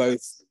them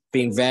both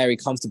being very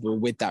comfortable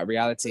with that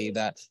reality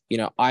that,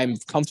 I'm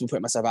comfortable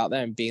putting myself out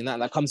there and being that.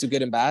 That comes with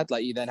good and bad.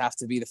 Like, you then have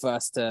to be the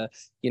first to,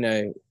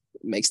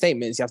 make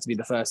statements. You have to be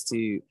the first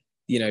to,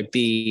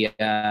 be, you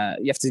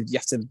have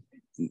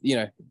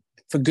to,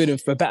 for good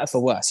and for better, for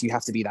worse, you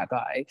have to be that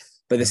guy.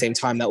 But at the same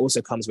time, that also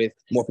comes with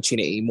more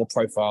opportunity, more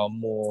profile,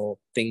 more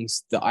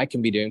things that I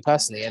can be doing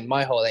personally. And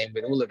my whole aim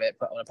with all of it,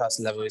 but on a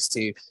personal level, is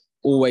to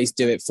always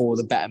do it for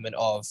the betterment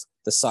of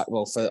the site,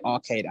 well, for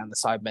Arcade and the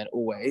Sidemen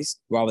always,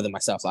 rather than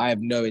myself. I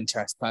have no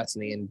interest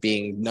personally in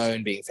being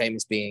known, being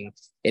famous, being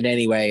in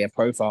any way a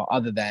profile,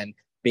 other than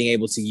being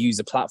able to use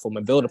a platform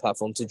and build a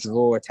platform to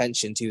draw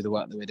attention to the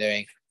work that we're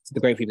doing, to the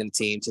great people in the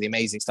team, to the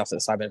amazing stuff that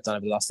the Sidemen have done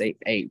over the last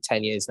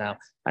 10 years now,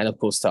 and of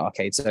course to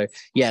Arcade. So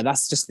yeah,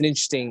 that's just an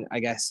interesting, I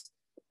guess,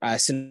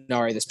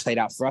 scenario that's played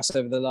out for us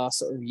over the last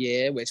sort of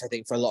year, which I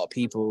think for a lot of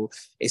people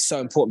is so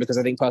important, because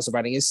I think personal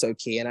branding is so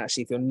key. And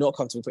actually, if you're not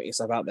comfortable putting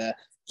yourself out there,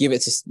 give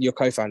it to your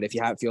co-founder. If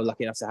you're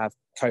lucky enough to have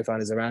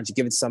co-founders around you,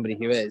 give it to somebody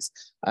who is.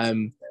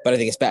 But I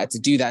think it's better to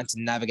do that and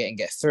to navigate and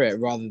get through it,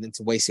 rather than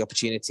to waste the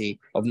opportunity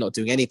of not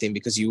doing anything,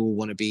 because you all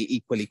want to be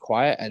equally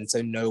quiet. And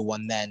so no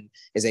one then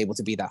is able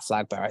to be that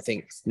flag bearer. I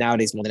think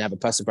nowadays more than ever,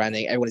 personal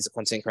branding, everyone is a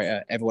content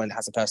creator. Everyone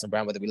has a personal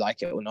brand, whether we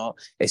like it or not.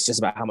 It's just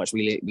about how much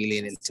we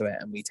lean into it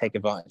and we take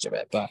advantage of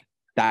it. But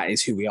that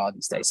is who we are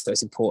these days. So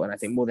it's important, I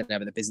think, more than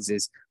ever, the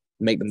businesses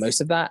make the most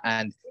of that,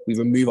 and we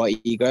remove our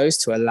egos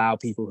to allow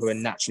people who are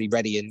naturally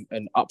ready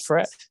and up for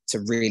it to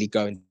really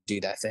go and do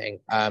their thing.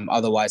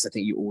 Otherwise, I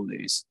think you all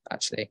lose,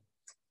 actually.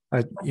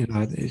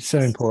 It's so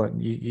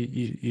important.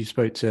 You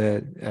spoke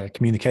to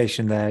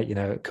communication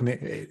there.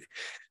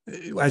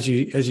 As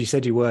you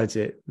said your words,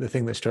 the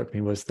thing that struck me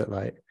was that,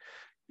 like,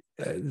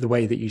 the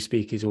way that you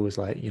speak is always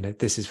like,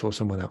 this is for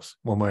someone else,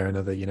 one way or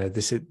another.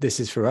 This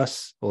is for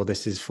us, or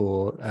this is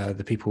for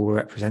the people we're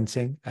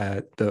representing.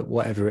 But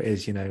whatever it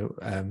is,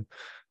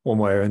 one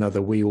way or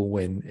another, we all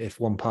win if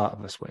one part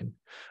of us win.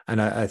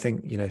 And I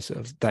think, sort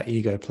of that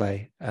ego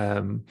play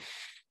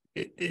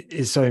it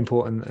is so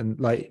important. And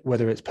like,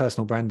 whether it's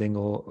personal branding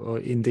or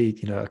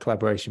indeed, a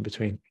collaboration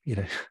between,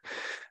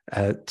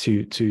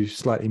 two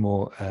slightly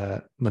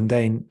more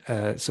mundane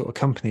sort of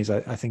companies,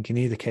 I think in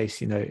either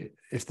case,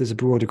 if there's a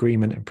broad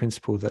agreement and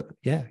principle that,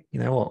 yeah, you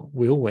know what,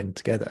 we all win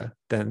together,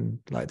 then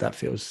like that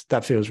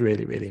feels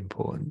really, really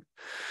important.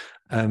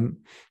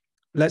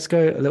 Let's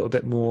go a little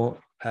bit more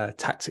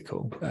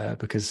tactical,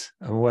 because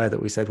I'm aware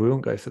that we said we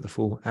won't go for the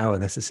full hour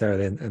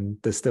necessarily, and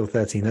there's still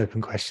 13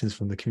 open questions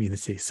from the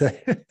community. So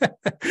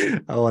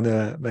I want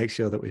to make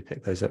sure that we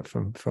pick those up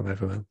from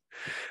everyone.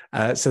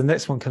 So the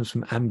next one comes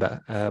from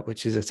Amber,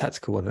 which is a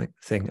tactical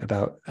thing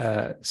about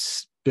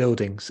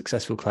building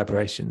successful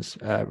collaborations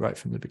right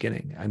from the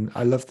beginning. And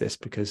I love this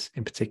because,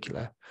 in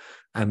particular,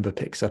 Amber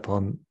picks up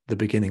on the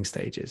beginning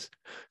stages.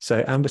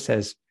 So Amber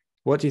says,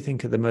 what do you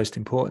think are the most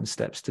important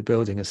steps to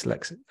building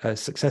a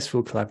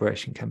successful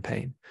collaboration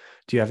campaign?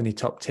 Do you have any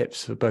top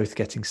tips for both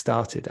getting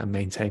started and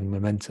maintaining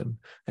momentum?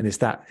 And is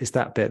that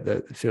bit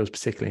that feels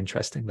particularly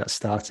interesting, that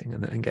starting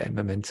and getting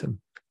momentum?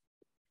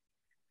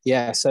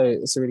 Yeah, so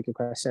it's a really good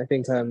question. I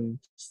think,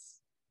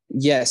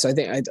 so I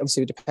think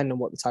obviously it would depend on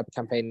what the type of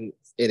campaign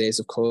it is,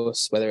 of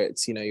course, whether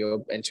it's,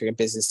 you're entering a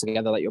business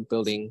together, like you're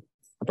building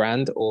a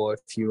brand, or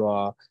if you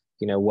are,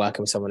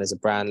 working with someone as a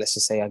brand, let's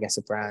just say, I guess,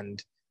 a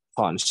brand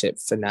partnership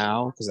for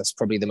now, because that's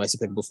probably the most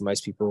applicable for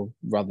most people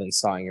rather than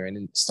starting your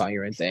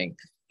own thing.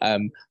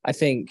 I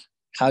think,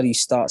 how do you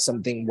start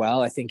something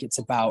well? I think it's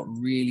about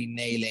really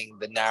nailing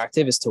the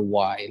narrative as to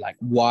why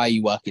are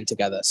you working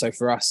together? So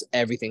for us,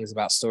 everything is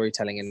about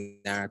storytelling and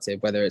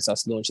narrative, whether it's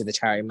us launching the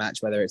charity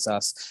match, whether it's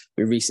us,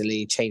 we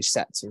recently changed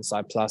sets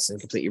inside Plus and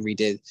completely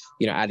redid,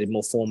 added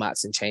more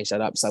formats and changed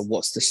that up. So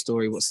what's the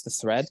story? What's the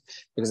thread?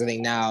 Because I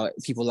think now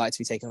people like to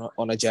be taken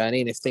on a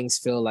journey. And if things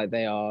feel like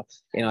they are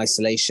in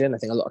isolation, I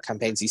think a lot of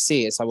campaigns you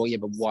see, it's like, well, yeah,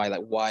 but why?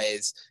 Like, why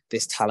is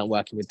this talent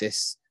working with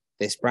this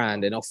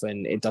brand? And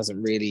often it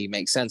doesn't really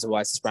make sense. Why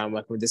is this brand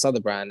working with this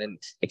other brand? And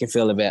it can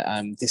feel a bit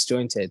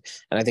disjointed.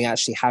 And I think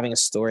actually having a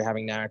story,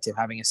 having narrative,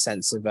 having a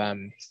sense of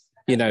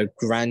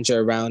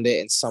grandeur around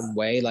it in some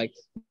way, like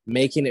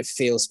making it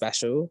feel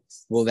special,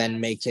 will then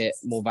make it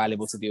more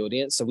valuable to the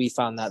audience. So we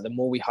found that the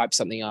more we hype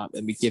something up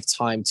and we give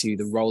time to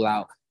the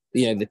rollout,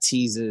 the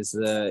teasers,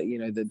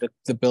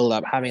 the build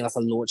up, having like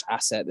a launch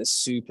asset that's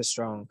super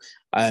strong,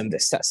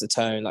 that sets the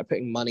tone, like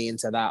putting money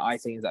into that, I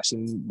think is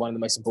actually one of the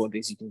most important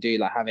things you can do.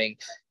 Like having,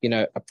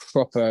 a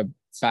proper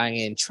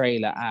banging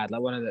trailer ad.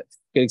 Like one of the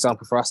good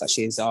example for us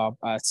actually is our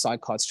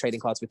side cards, trading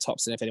cards with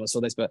Topps. And if anyone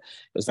saw this, but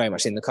it was very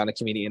much in the kind of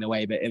community in a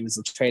way, but it was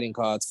the trading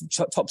cards,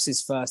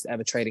 Topps's first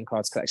ever trading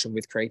cards collection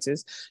with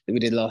creators that we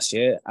did last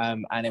year.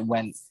 And it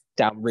went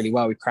down really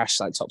well. We crashed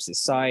like Topps's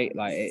site.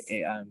 Like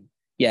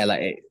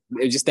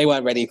it just, they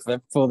weren't ready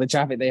for the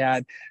traffic they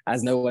had,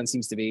 as no one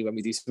seems to be when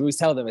we do. So we always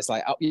tell them, it's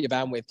like, up your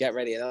bandwidth, get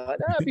ready. And they're like,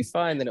 no, it'll be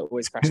fine. Then it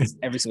always crashes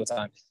every single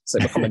time. So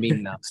it become a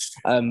meme now.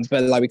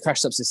 But like we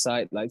crashed up this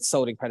site, like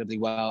sold incredibly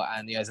well.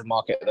 And there's a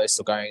market of those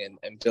still going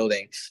and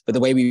building. But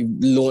the way we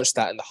launched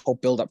that and the whole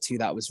build up to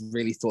that was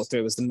really thought through.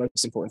 It was the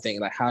most important thing.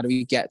 Like, how do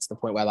we get to the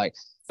point where, like,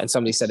 and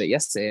somebody said it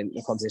yesterday in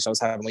the conversation I was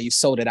having, where you've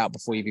sold it out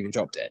before you've even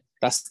dropped it.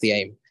 That's the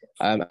aim.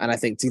 And I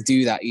think to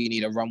do that, you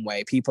need a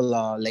runway. People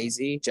are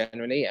lazy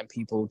generally, and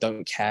people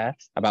don't care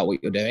about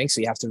what you're doing.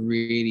 So you have to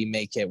really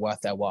make it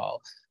worth their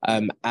while.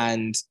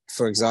 And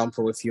for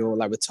example, if you're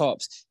like with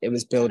Topps, it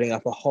was building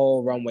up a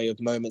whole runway of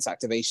moments,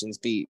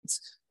 activations,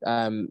 beats,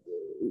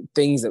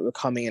 things that were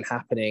coming and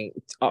happening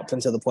up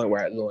until the point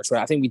where it launched. Where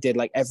I think we did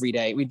like every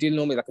day, we do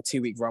normally like a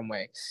 2-week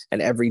runway,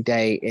 and every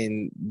day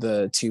in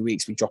the 2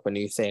 weeks we drop a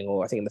new thing,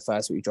 or I think in the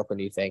first week we drop a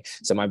new thing.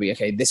 So it might be,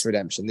 okay, this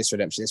redemption, this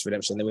redemption, this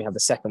redemption. Then we have the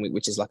second week,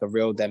 which is like a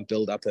real then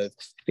build up of,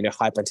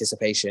 hype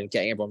anticipation,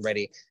 getting everyone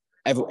ready.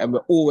 And we're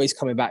always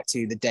coming back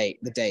to the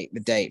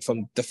date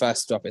from the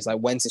first drop. It's like,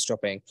 when's this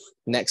dropping?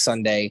 Next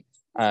Sunday,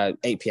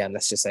 8 p.m.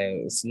 Let's just say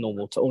it's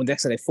normal to, or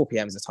next Sunday 4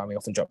 p.m. is the time we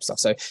often drop stuff.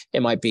 So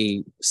it might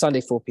be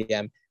Sunday 4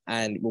 p.m.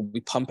 and we'll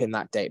be pumping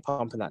that date,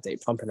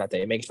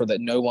 making sure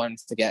that no one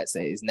forgets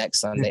that it is next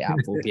Sunday at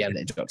 4 p.m.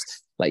 that it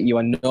drops. Like, you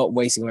are not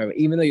wasting away.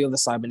 Even though you're the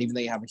Cyberman, even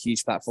though you have a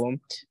huge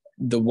platform,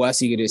 the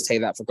worst you can do is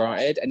take that for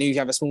granted. And if you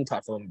have a small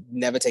platform,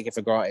 never take it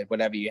for granted.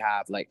 Whatever you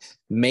have, like,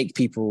 make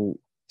people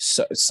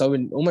so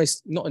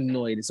almost, not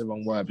annoyed is the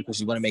wrong word,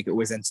 because you want to make it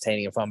always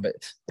entertaining and fun, but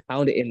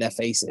pound it in their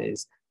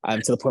faces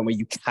to the point where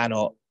you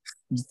cannot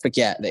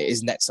forget that it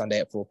is next Sunday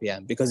at 4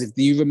 p.m. Because if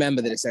you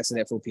remember that it's next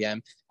Sunday at 4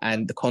 p.m.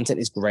 and the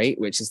content is great,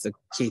 which is the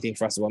key thing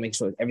for us as well, making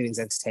sure everything's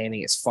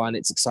entertaining, it's fun,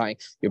 it's exciting,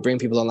 you're bringing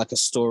people on like a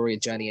story, a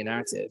journey, a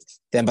narrative,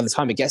 then by the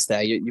time it gets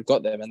there, you've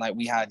got them. And like,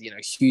 we had,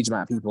 a huge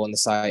amount of people on the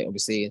site,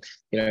 obviously,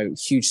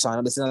 huge sign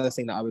up. That's another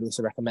thing that I would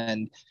also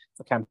recommend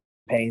for campaigns.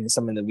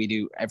 Something that we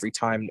do every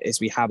time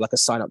is we have like a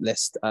sign up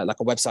list, like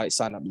a website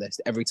sign up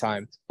list. Every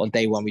time on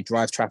day one, we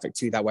drive traffic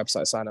to that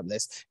website sign up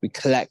list. We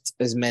collect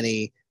as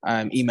many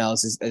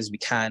emails as we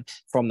can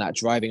from that,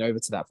 driving over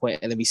to that point,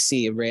 and then we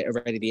see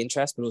already the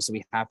interest, but also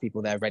we have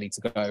people there ready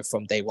to go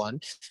from day one.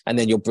 And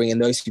then you're bringing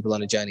those people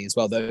on a journey as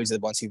well. Those are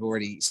the ones who've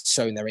already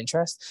shown their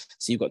interest.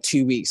 So you've got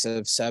 2 weeks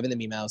of serving them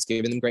emails,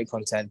 giving them great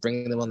content,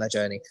 bringing them on their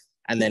journey.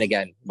 And then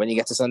again, when you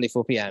get to Sunday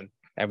 4 p.m.,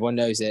 everyone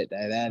knows it,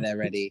 they're there, they're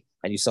ready,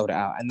 and you sold it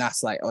out. And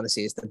that's, like,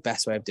 honestly, it's the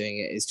best way of doing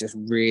it, is just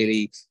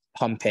really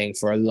pumping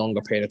for a longer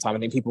period of time. I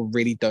think people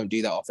really don't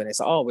do that often. It's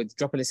like, oh, we're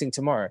dropping this thing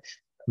tomorrow.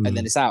 and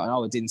then it's out,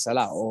 and it didn't sell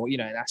out, or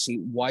and actually,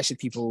 why should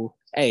people?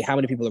 How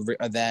many people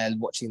are there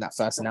watching that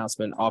first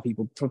announcement? Are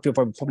people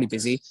probably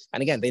busy?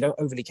 And again, they don't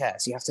overly care,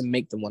 so you have to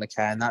make them want to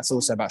care, and that's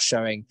also about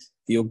showing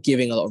that you're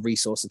giving a lot of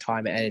resource, and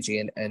time, and energy,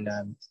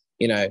 and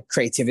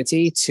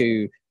creativity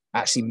to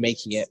actually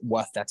making it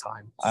worth their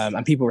time.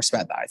 And people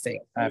respect that. I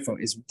think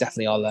is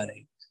definitely our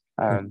learning.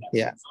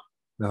 Yeah.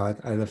 No,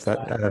 I love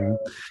that.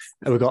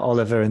 We've got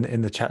Oliver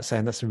in the chat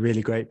saying that's a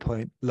really great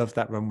point. Love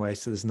that runway.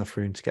 So there's enough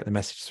room to get the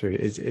message through.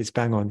 It's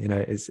bang on,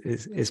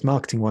 it's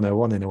marketing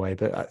 101 in a way,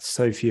 but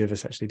so few of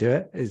us actually do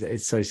it.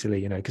 It's so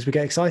silly, because we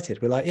get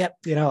excited. We're like, yep,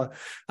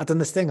 I've done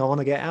this thing. I want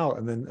to get out.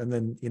 And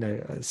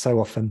then, so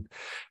often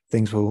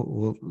things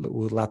will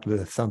land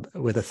with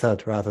a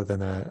thud rather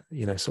than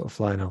sort of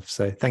flying off.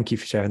 So thank you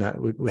for sharing that.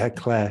 We had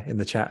Claire in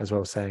the chat as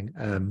well saying,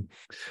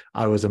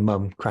 I was a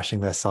mum crashing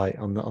their site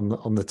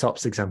on the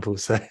tops example.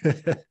 So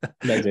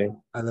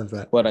amazing. I love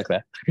that. Well done,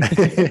 Claire.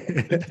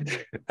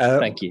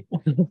 Thank you.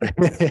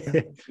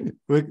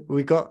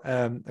 we got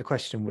a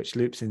question which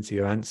loops into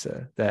your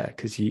answer there,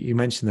 because you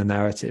mentioned the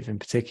narrative in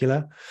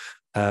particular.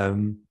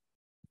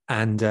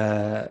 And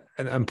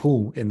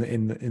Paul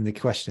in the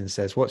question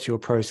says, what's your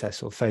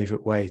process or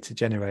favorite way to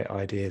generate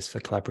ideas for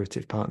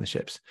collaborative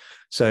partnerships?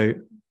 So,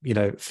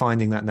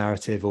 finding that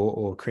narrative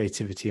or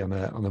creativity on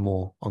a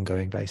more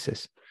ongoing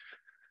basis.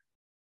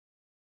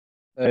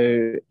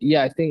 So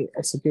yeah, I think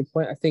that's a good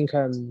point. I think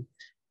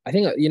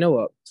you know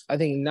what? I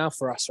think now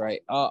for us,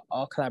 right,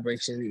 our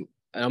collaboration,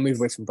 and I'll move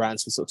away from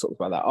brands. We sort of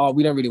talked about that.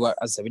 We don't really work,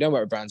 as I said, we don't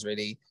work with brands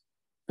really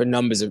for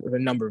a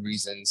number of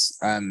reasons.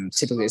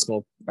 Typically it's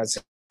more, as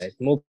I say,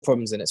 more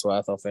problems than it's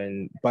worth.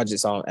 Often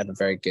budgets aren't ever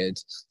very good,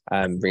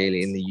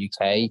 really in the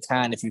UK. You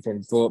can, if you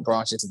can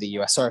branch into the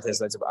US. Sorry if there's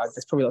there's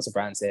probably lots of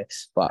brands here,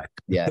 but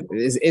yeah,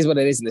 it is what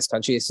it is in this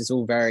country. It's just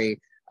all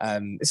very,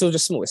 it's all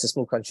just small. It's a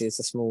small country. It's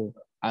a small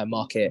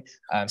market,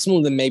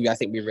 smaller than maybe I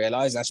think we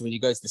realize. Actually, when you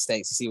go to the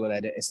States, you see what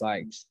they do. It's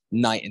like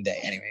night and day.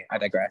 Anyway, I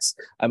digress.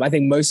 I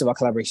think most of our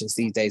collaborations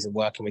these days are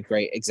working with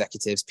great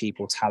executives,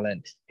 people,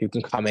 talent who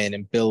can come in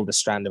and build a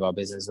strand of our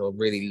business or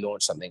really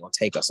launch something or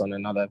take us on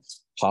another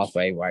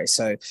pathway, right?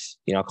 So,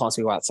 I can't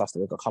speak about stuff that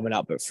we've got coming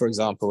up, but for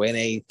example, in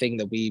a thing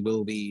that we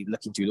will be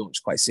looking to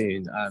launch quite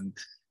soon,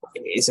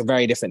 it's a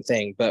very different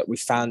thing, but we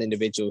found an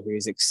individual who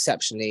is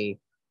exceptional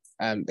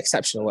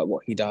at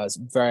what he does,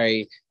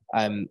 very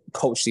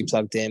culturally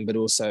plugged in, but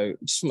also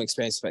just from an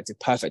experience perspective,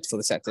 perfect for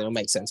the sector. It'll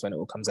make sense when it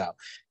all comes out.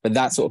 But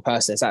that sort of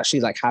person, it's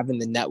actually like having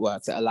the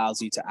network that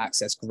allows you to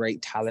access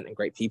great talent and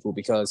great people,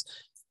 because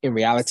in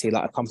reality,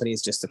 like, a company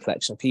is just a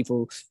collection of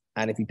people.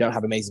 And if you don't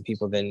have amazing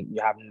people, then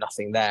you have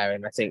nothing there.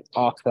 And I think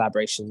our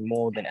collaboration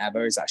more than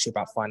ever is actually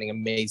about finding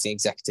amazing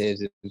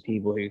executives and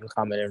people who can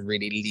come in and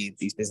really lead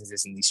these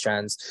businesses and these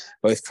strands,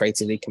 both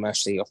creatively,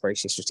 commercially,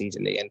 operationally,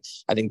 strategically. And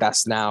I think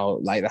that's now,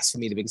 that's for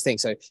me the biggest thing.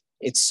 So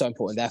it's so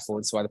important. Therefore,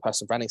 that's why the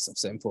personal branding stuff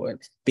is so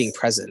important. Being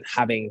present,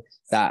 having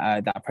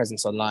that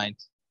presence online,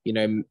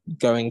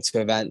 going to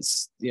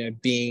events,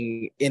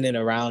 being in and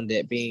around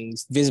it, being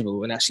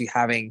visible, and actually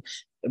having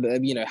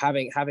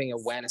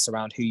awareness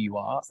around who you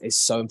are is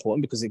so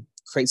important, because it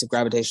creates a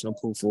gravitational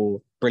pull for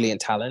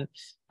brilliant talent.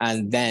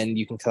 And then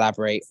you can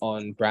collaborate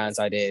on brands,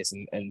 ideas,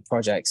 and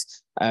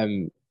projects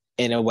in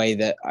a way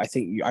that I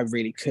think I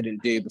really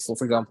couldn't do before.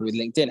 For example, with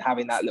LinkedIn,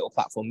 having that little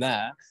platform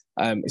there,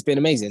 it's been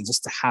amazing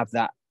just to have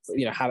that,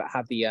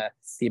 have the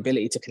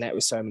ability to connect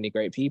with so many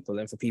great people,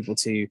 and for people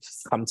to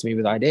come to me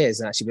with ideas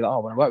and actually be like, I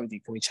want to work with you,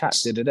 can we chat,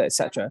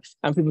 etc.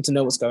 And people to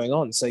know what's going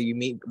on. So you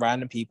meet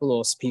random people,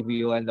 or people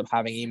you'll end up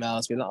having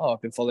emails being like, I've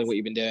been following what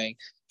you've been doing,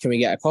 can we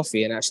get a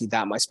coffee? And actually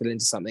that might spill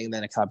into something, and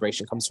then a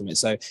collaboration comes from it.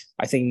 So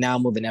I think now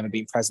more than ever,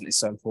 being present is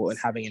so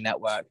important, having a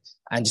network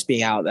and just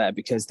being out there,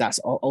 because that's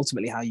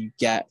ultimately how you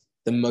get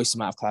the most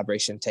amount of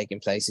collaboration taking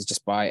place, is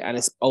just by, and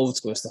it's old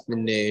school stuff,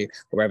 new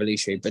or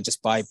revolutionary, but just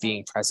by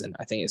being present.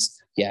 I think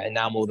it's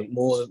now more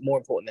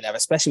important than ever,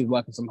 especially with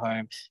working from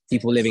home,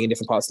 people living in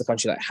different parts of the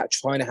country,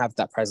 trying to have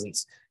that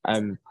presence.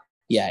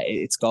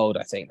 It's gold,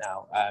 I think,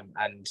 now.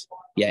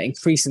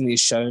 Increasingly has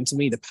shown to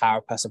me the power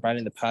of personal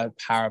branding, the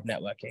power of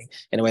networking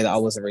in a way that I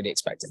wasn't really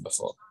expecting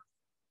before.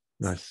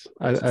 Nice.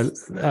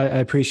 I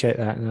appreciate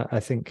that, and I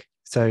think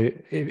so.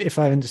 If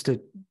I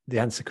understood the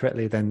answer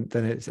correctly, then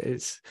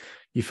it's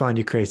you find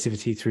your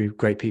creativity through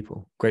great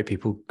people. Great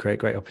people create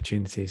great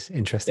opportunities.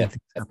 Interesting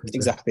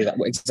things happen.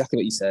 Exactly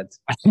what you said.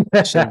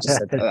 I should have just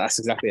said that. That's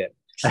exactly it.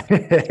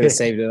 Could have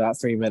saved about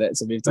 3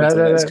 minutes and moved on to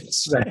the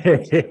next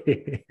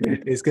question.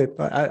 It's good.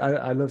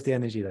 I love the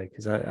energy though,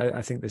 because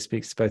I think this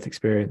speaks to both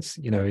experience.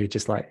 You're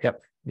just like,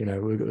 yep,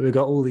 we've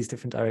got all these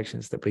different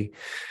directions that we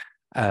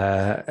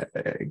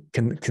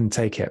can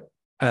take it.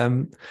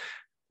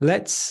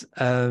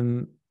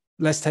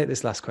 Let's take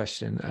this last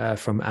question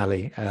from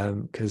Ali,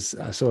 because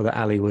I saw that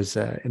Ali was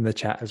in the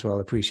chat as well,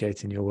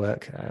 appreciating your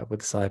work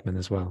with Sidemen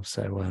as well.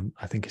 So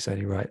I think it's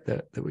only right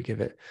that we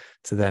give it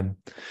to them.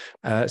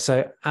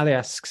 So Ali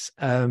asks,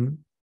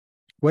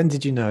 when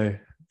did you know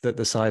that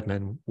the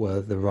Sidemen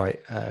were the right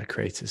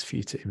creators for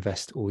you to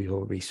invest all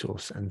your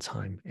resource and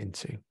time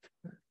into?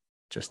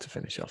 just to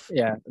finish off.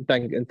 Yeah,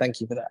 thank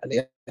you for that.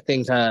 I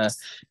think,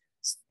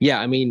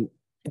 yeah, I mean,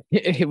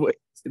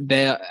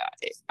 they,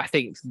 I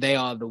think they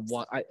are the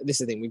one.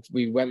 This is the thing.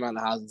 We went around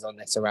the houses on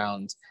this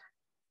around,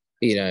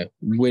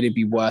 would it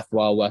be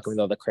worthwhile working with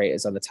other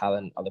creators, other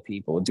talent, other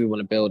people? Do we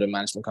want to build a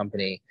management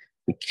company?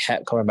 We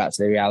kept coming back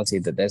to the reality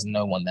that there's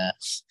no one there.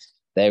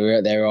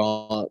 There's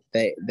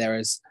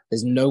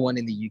no one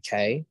in the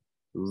UK,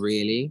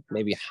 really,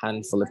 maybe a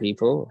handful of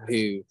people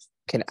who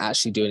can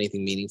actually do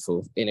anything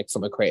meaningful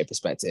from a creative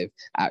perspective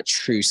at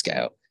true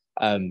scale.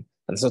 And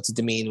it's not to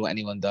demean what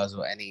anyone does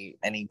or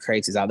any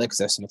creators out there, because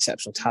there's some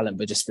exceptional talent,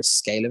 but just the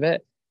scale of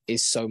it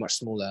is so much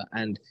smaller.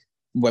 And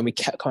when we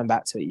kept coming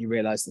back to it, you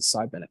realize the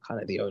Sidemen are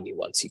kind of the only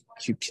ones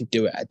who can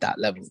do it at that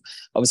level.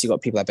 Obviously, you've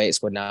got people like Beta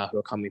Squad now who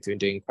are coming through and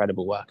doing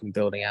incredible work and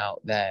building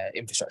out their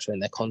infrastructure and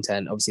their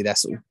content. Obviously, they're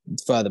sort of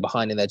further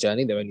behind in their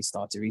journey. They only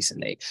started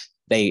recently.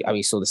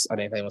 Saw this. I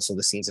don't know if anyone saw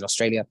the scenes in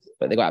Australia,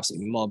 but they got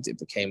absolutely mobbed. It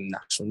became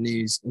national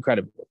news.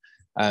 Incredible.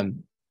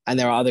 And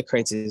there are other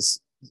creators,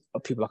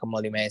 people like a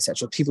Molly May,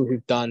 etc., people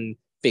who've done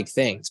big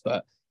things.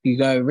 But you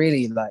go,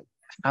 really, like,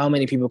 how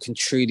many people can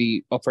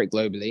truly operate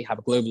globally, have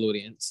a global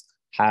audience,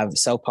 have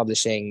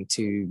self-publishing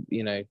to,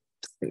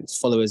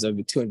 followers,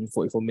 over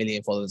 244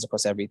 million followers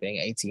across everything,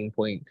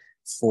 18.4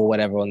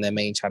 whatever on their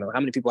main channel.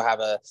 How many people have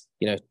a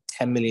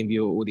 10 million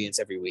viewer audience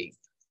every week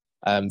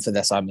for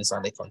their Cyber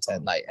Sunday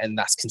content, and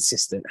that's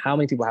consistent? How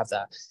many people have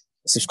that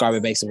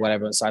subscriber base or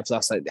whatever on Side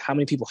Plus? Like, how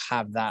many people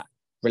have that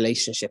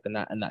relationship and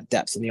that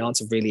depth? And the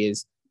answer really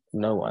is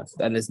no one.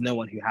 And there's no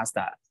one who has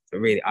that. But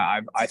really,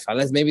 I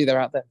feel as maybe they're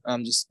out there.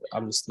 I'm just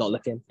not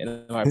looking in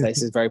the right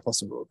places. Very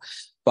possible.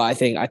 But I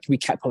think we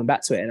kept coming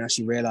back to it and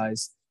actually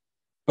realized,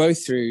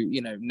 both through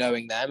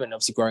knowing them and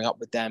obviously growing up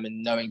with them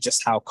and knowing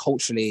just how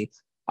culturally,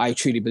 I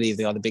truly believe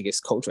they are the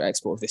biggest cultural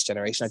export of this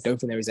generation. I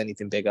don't think there is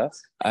anything bigger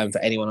for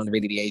anyone on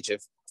really the age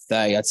of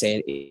 30. I'd say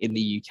in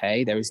the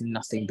UK there is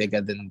nothing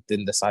bigger than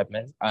the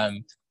Cybermen.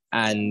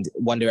 And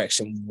One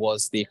Direction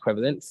was the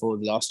equivalent for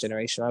the last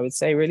generation, I would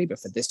say, really. But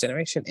for this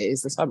generation, it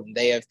is the Cybermen.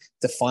 They have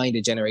defined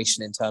a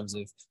generation in terms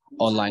of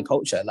online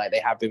culture. Like,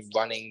 they have been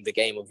running the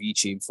game of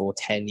YouTube for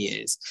 10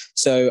 years.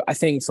 So I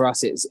think for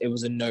us, it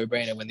was a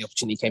no-brainer when the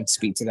opportunity came to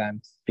speak to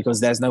them, because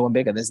there's no one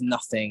bigger. There's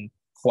nothing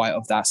quite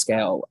of that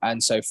scale.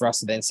 And so for us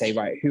to then say,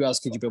 right, who else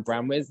could you build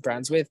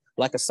brands with?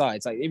 Like a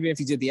Sides. Like, even if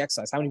you did the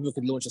exercise, how many people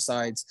could launch a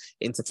Sides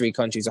into 3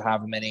 countries or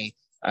however many?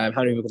 How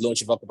many people could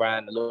launch a vodka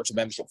brand and launch a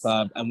membership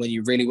club? And when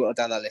you really whittle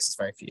down that list, it's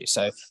very few.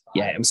 So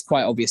yeah, it was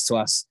quite obvious to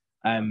us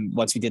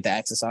once we did the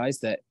exercise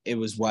that it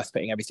was worth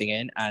putting everything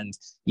in. And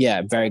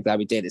yeah, very glad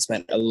we did. It's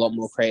meant a lot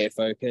more creative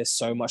focus,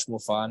 so much more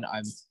fun.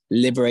 I'm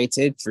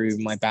liberated through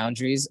my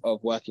boundaries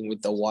of working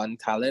with the one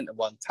talent, with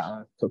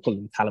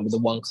the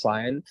one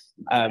client,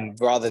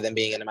 rather than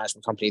being in a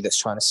management company that's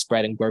trying to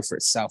spread and grow for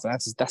itself. And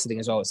that's the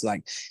thing as well. It's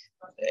like,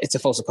 it's a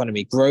false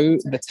economy. Grow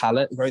the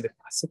talent, I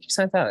keep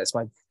saying that. It's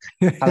my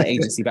talent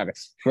agency background.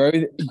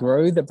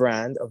 Grow the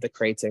brand of the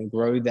creator and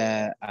grow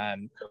their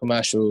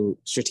commercial,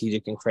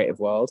 strategic, and creative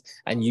world,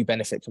 and you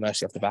benefit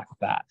commercially off the back of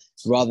that,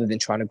 rather than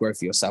trying to grow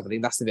for yourself. I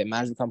think that's the bit.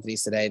 Management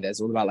companies today,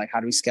 there's all about like, how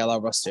do we scale our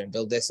roster and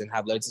build this and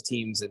have loads of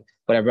teams and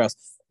whatever else.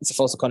 It's a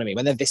false economy.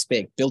 When they're this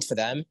big, build for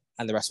them,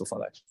 and the rest will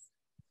follow.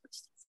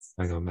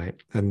 Hang on,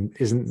 mate. And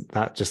isn't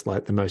that just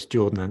like the most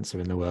Jordan answer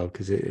in the world?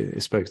 Because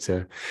it spoke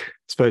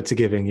to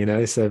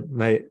giving, So,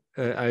 mate,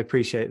 I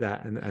appreciate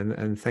that,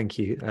 and thank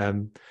you.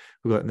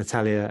 We've got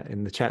Natalia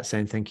in the chat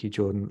saying, thank you,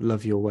 Jordan.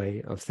 Love your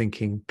way of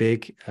thinking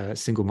big,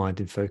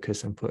 single-minded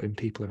focus, and putting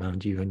people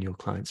around you and your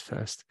clients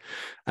first,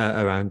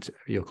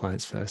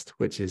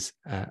 which is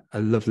a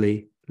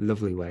lovely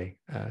way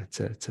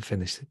to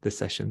finish the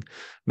session.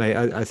 Mate,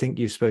 I think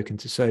you've spoken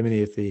to so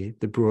many of the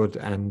broad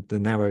and the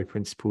narrow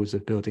principles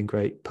of building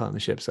great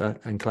partnerships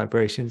and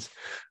collaborations.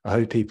 I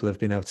hope people have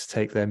been able to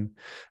take them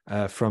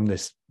from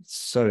this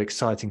so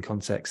exciting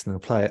context and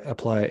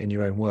apply it in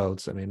your own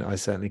worlds. I mean, I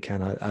certainly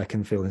can. I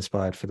can feel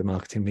inspired for the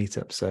marketing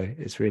meetup, so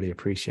it's really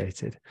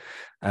appreciated.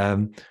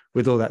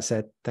 With all that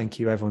said, thank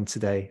you everyone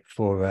today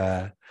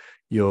for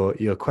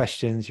your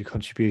questions, your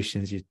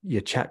contributions,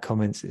 your chat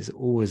comments. Is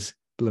always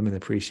blooming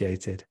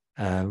appreciated.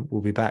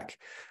 We'll be back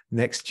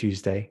next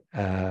Tuesday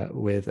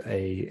with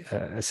a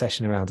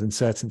session around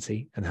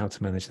uncertainty and how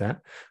to manage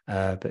that.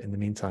 But in the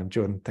meantime,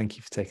 Jordan, thank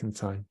you for taking the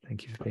time.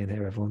 Thank you for being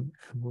here, everyone.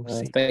 And we'll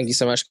see. Thank you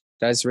so much,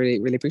 guys. Really,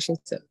 really appreciate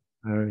it.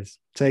 No worries.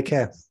 Take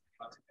care.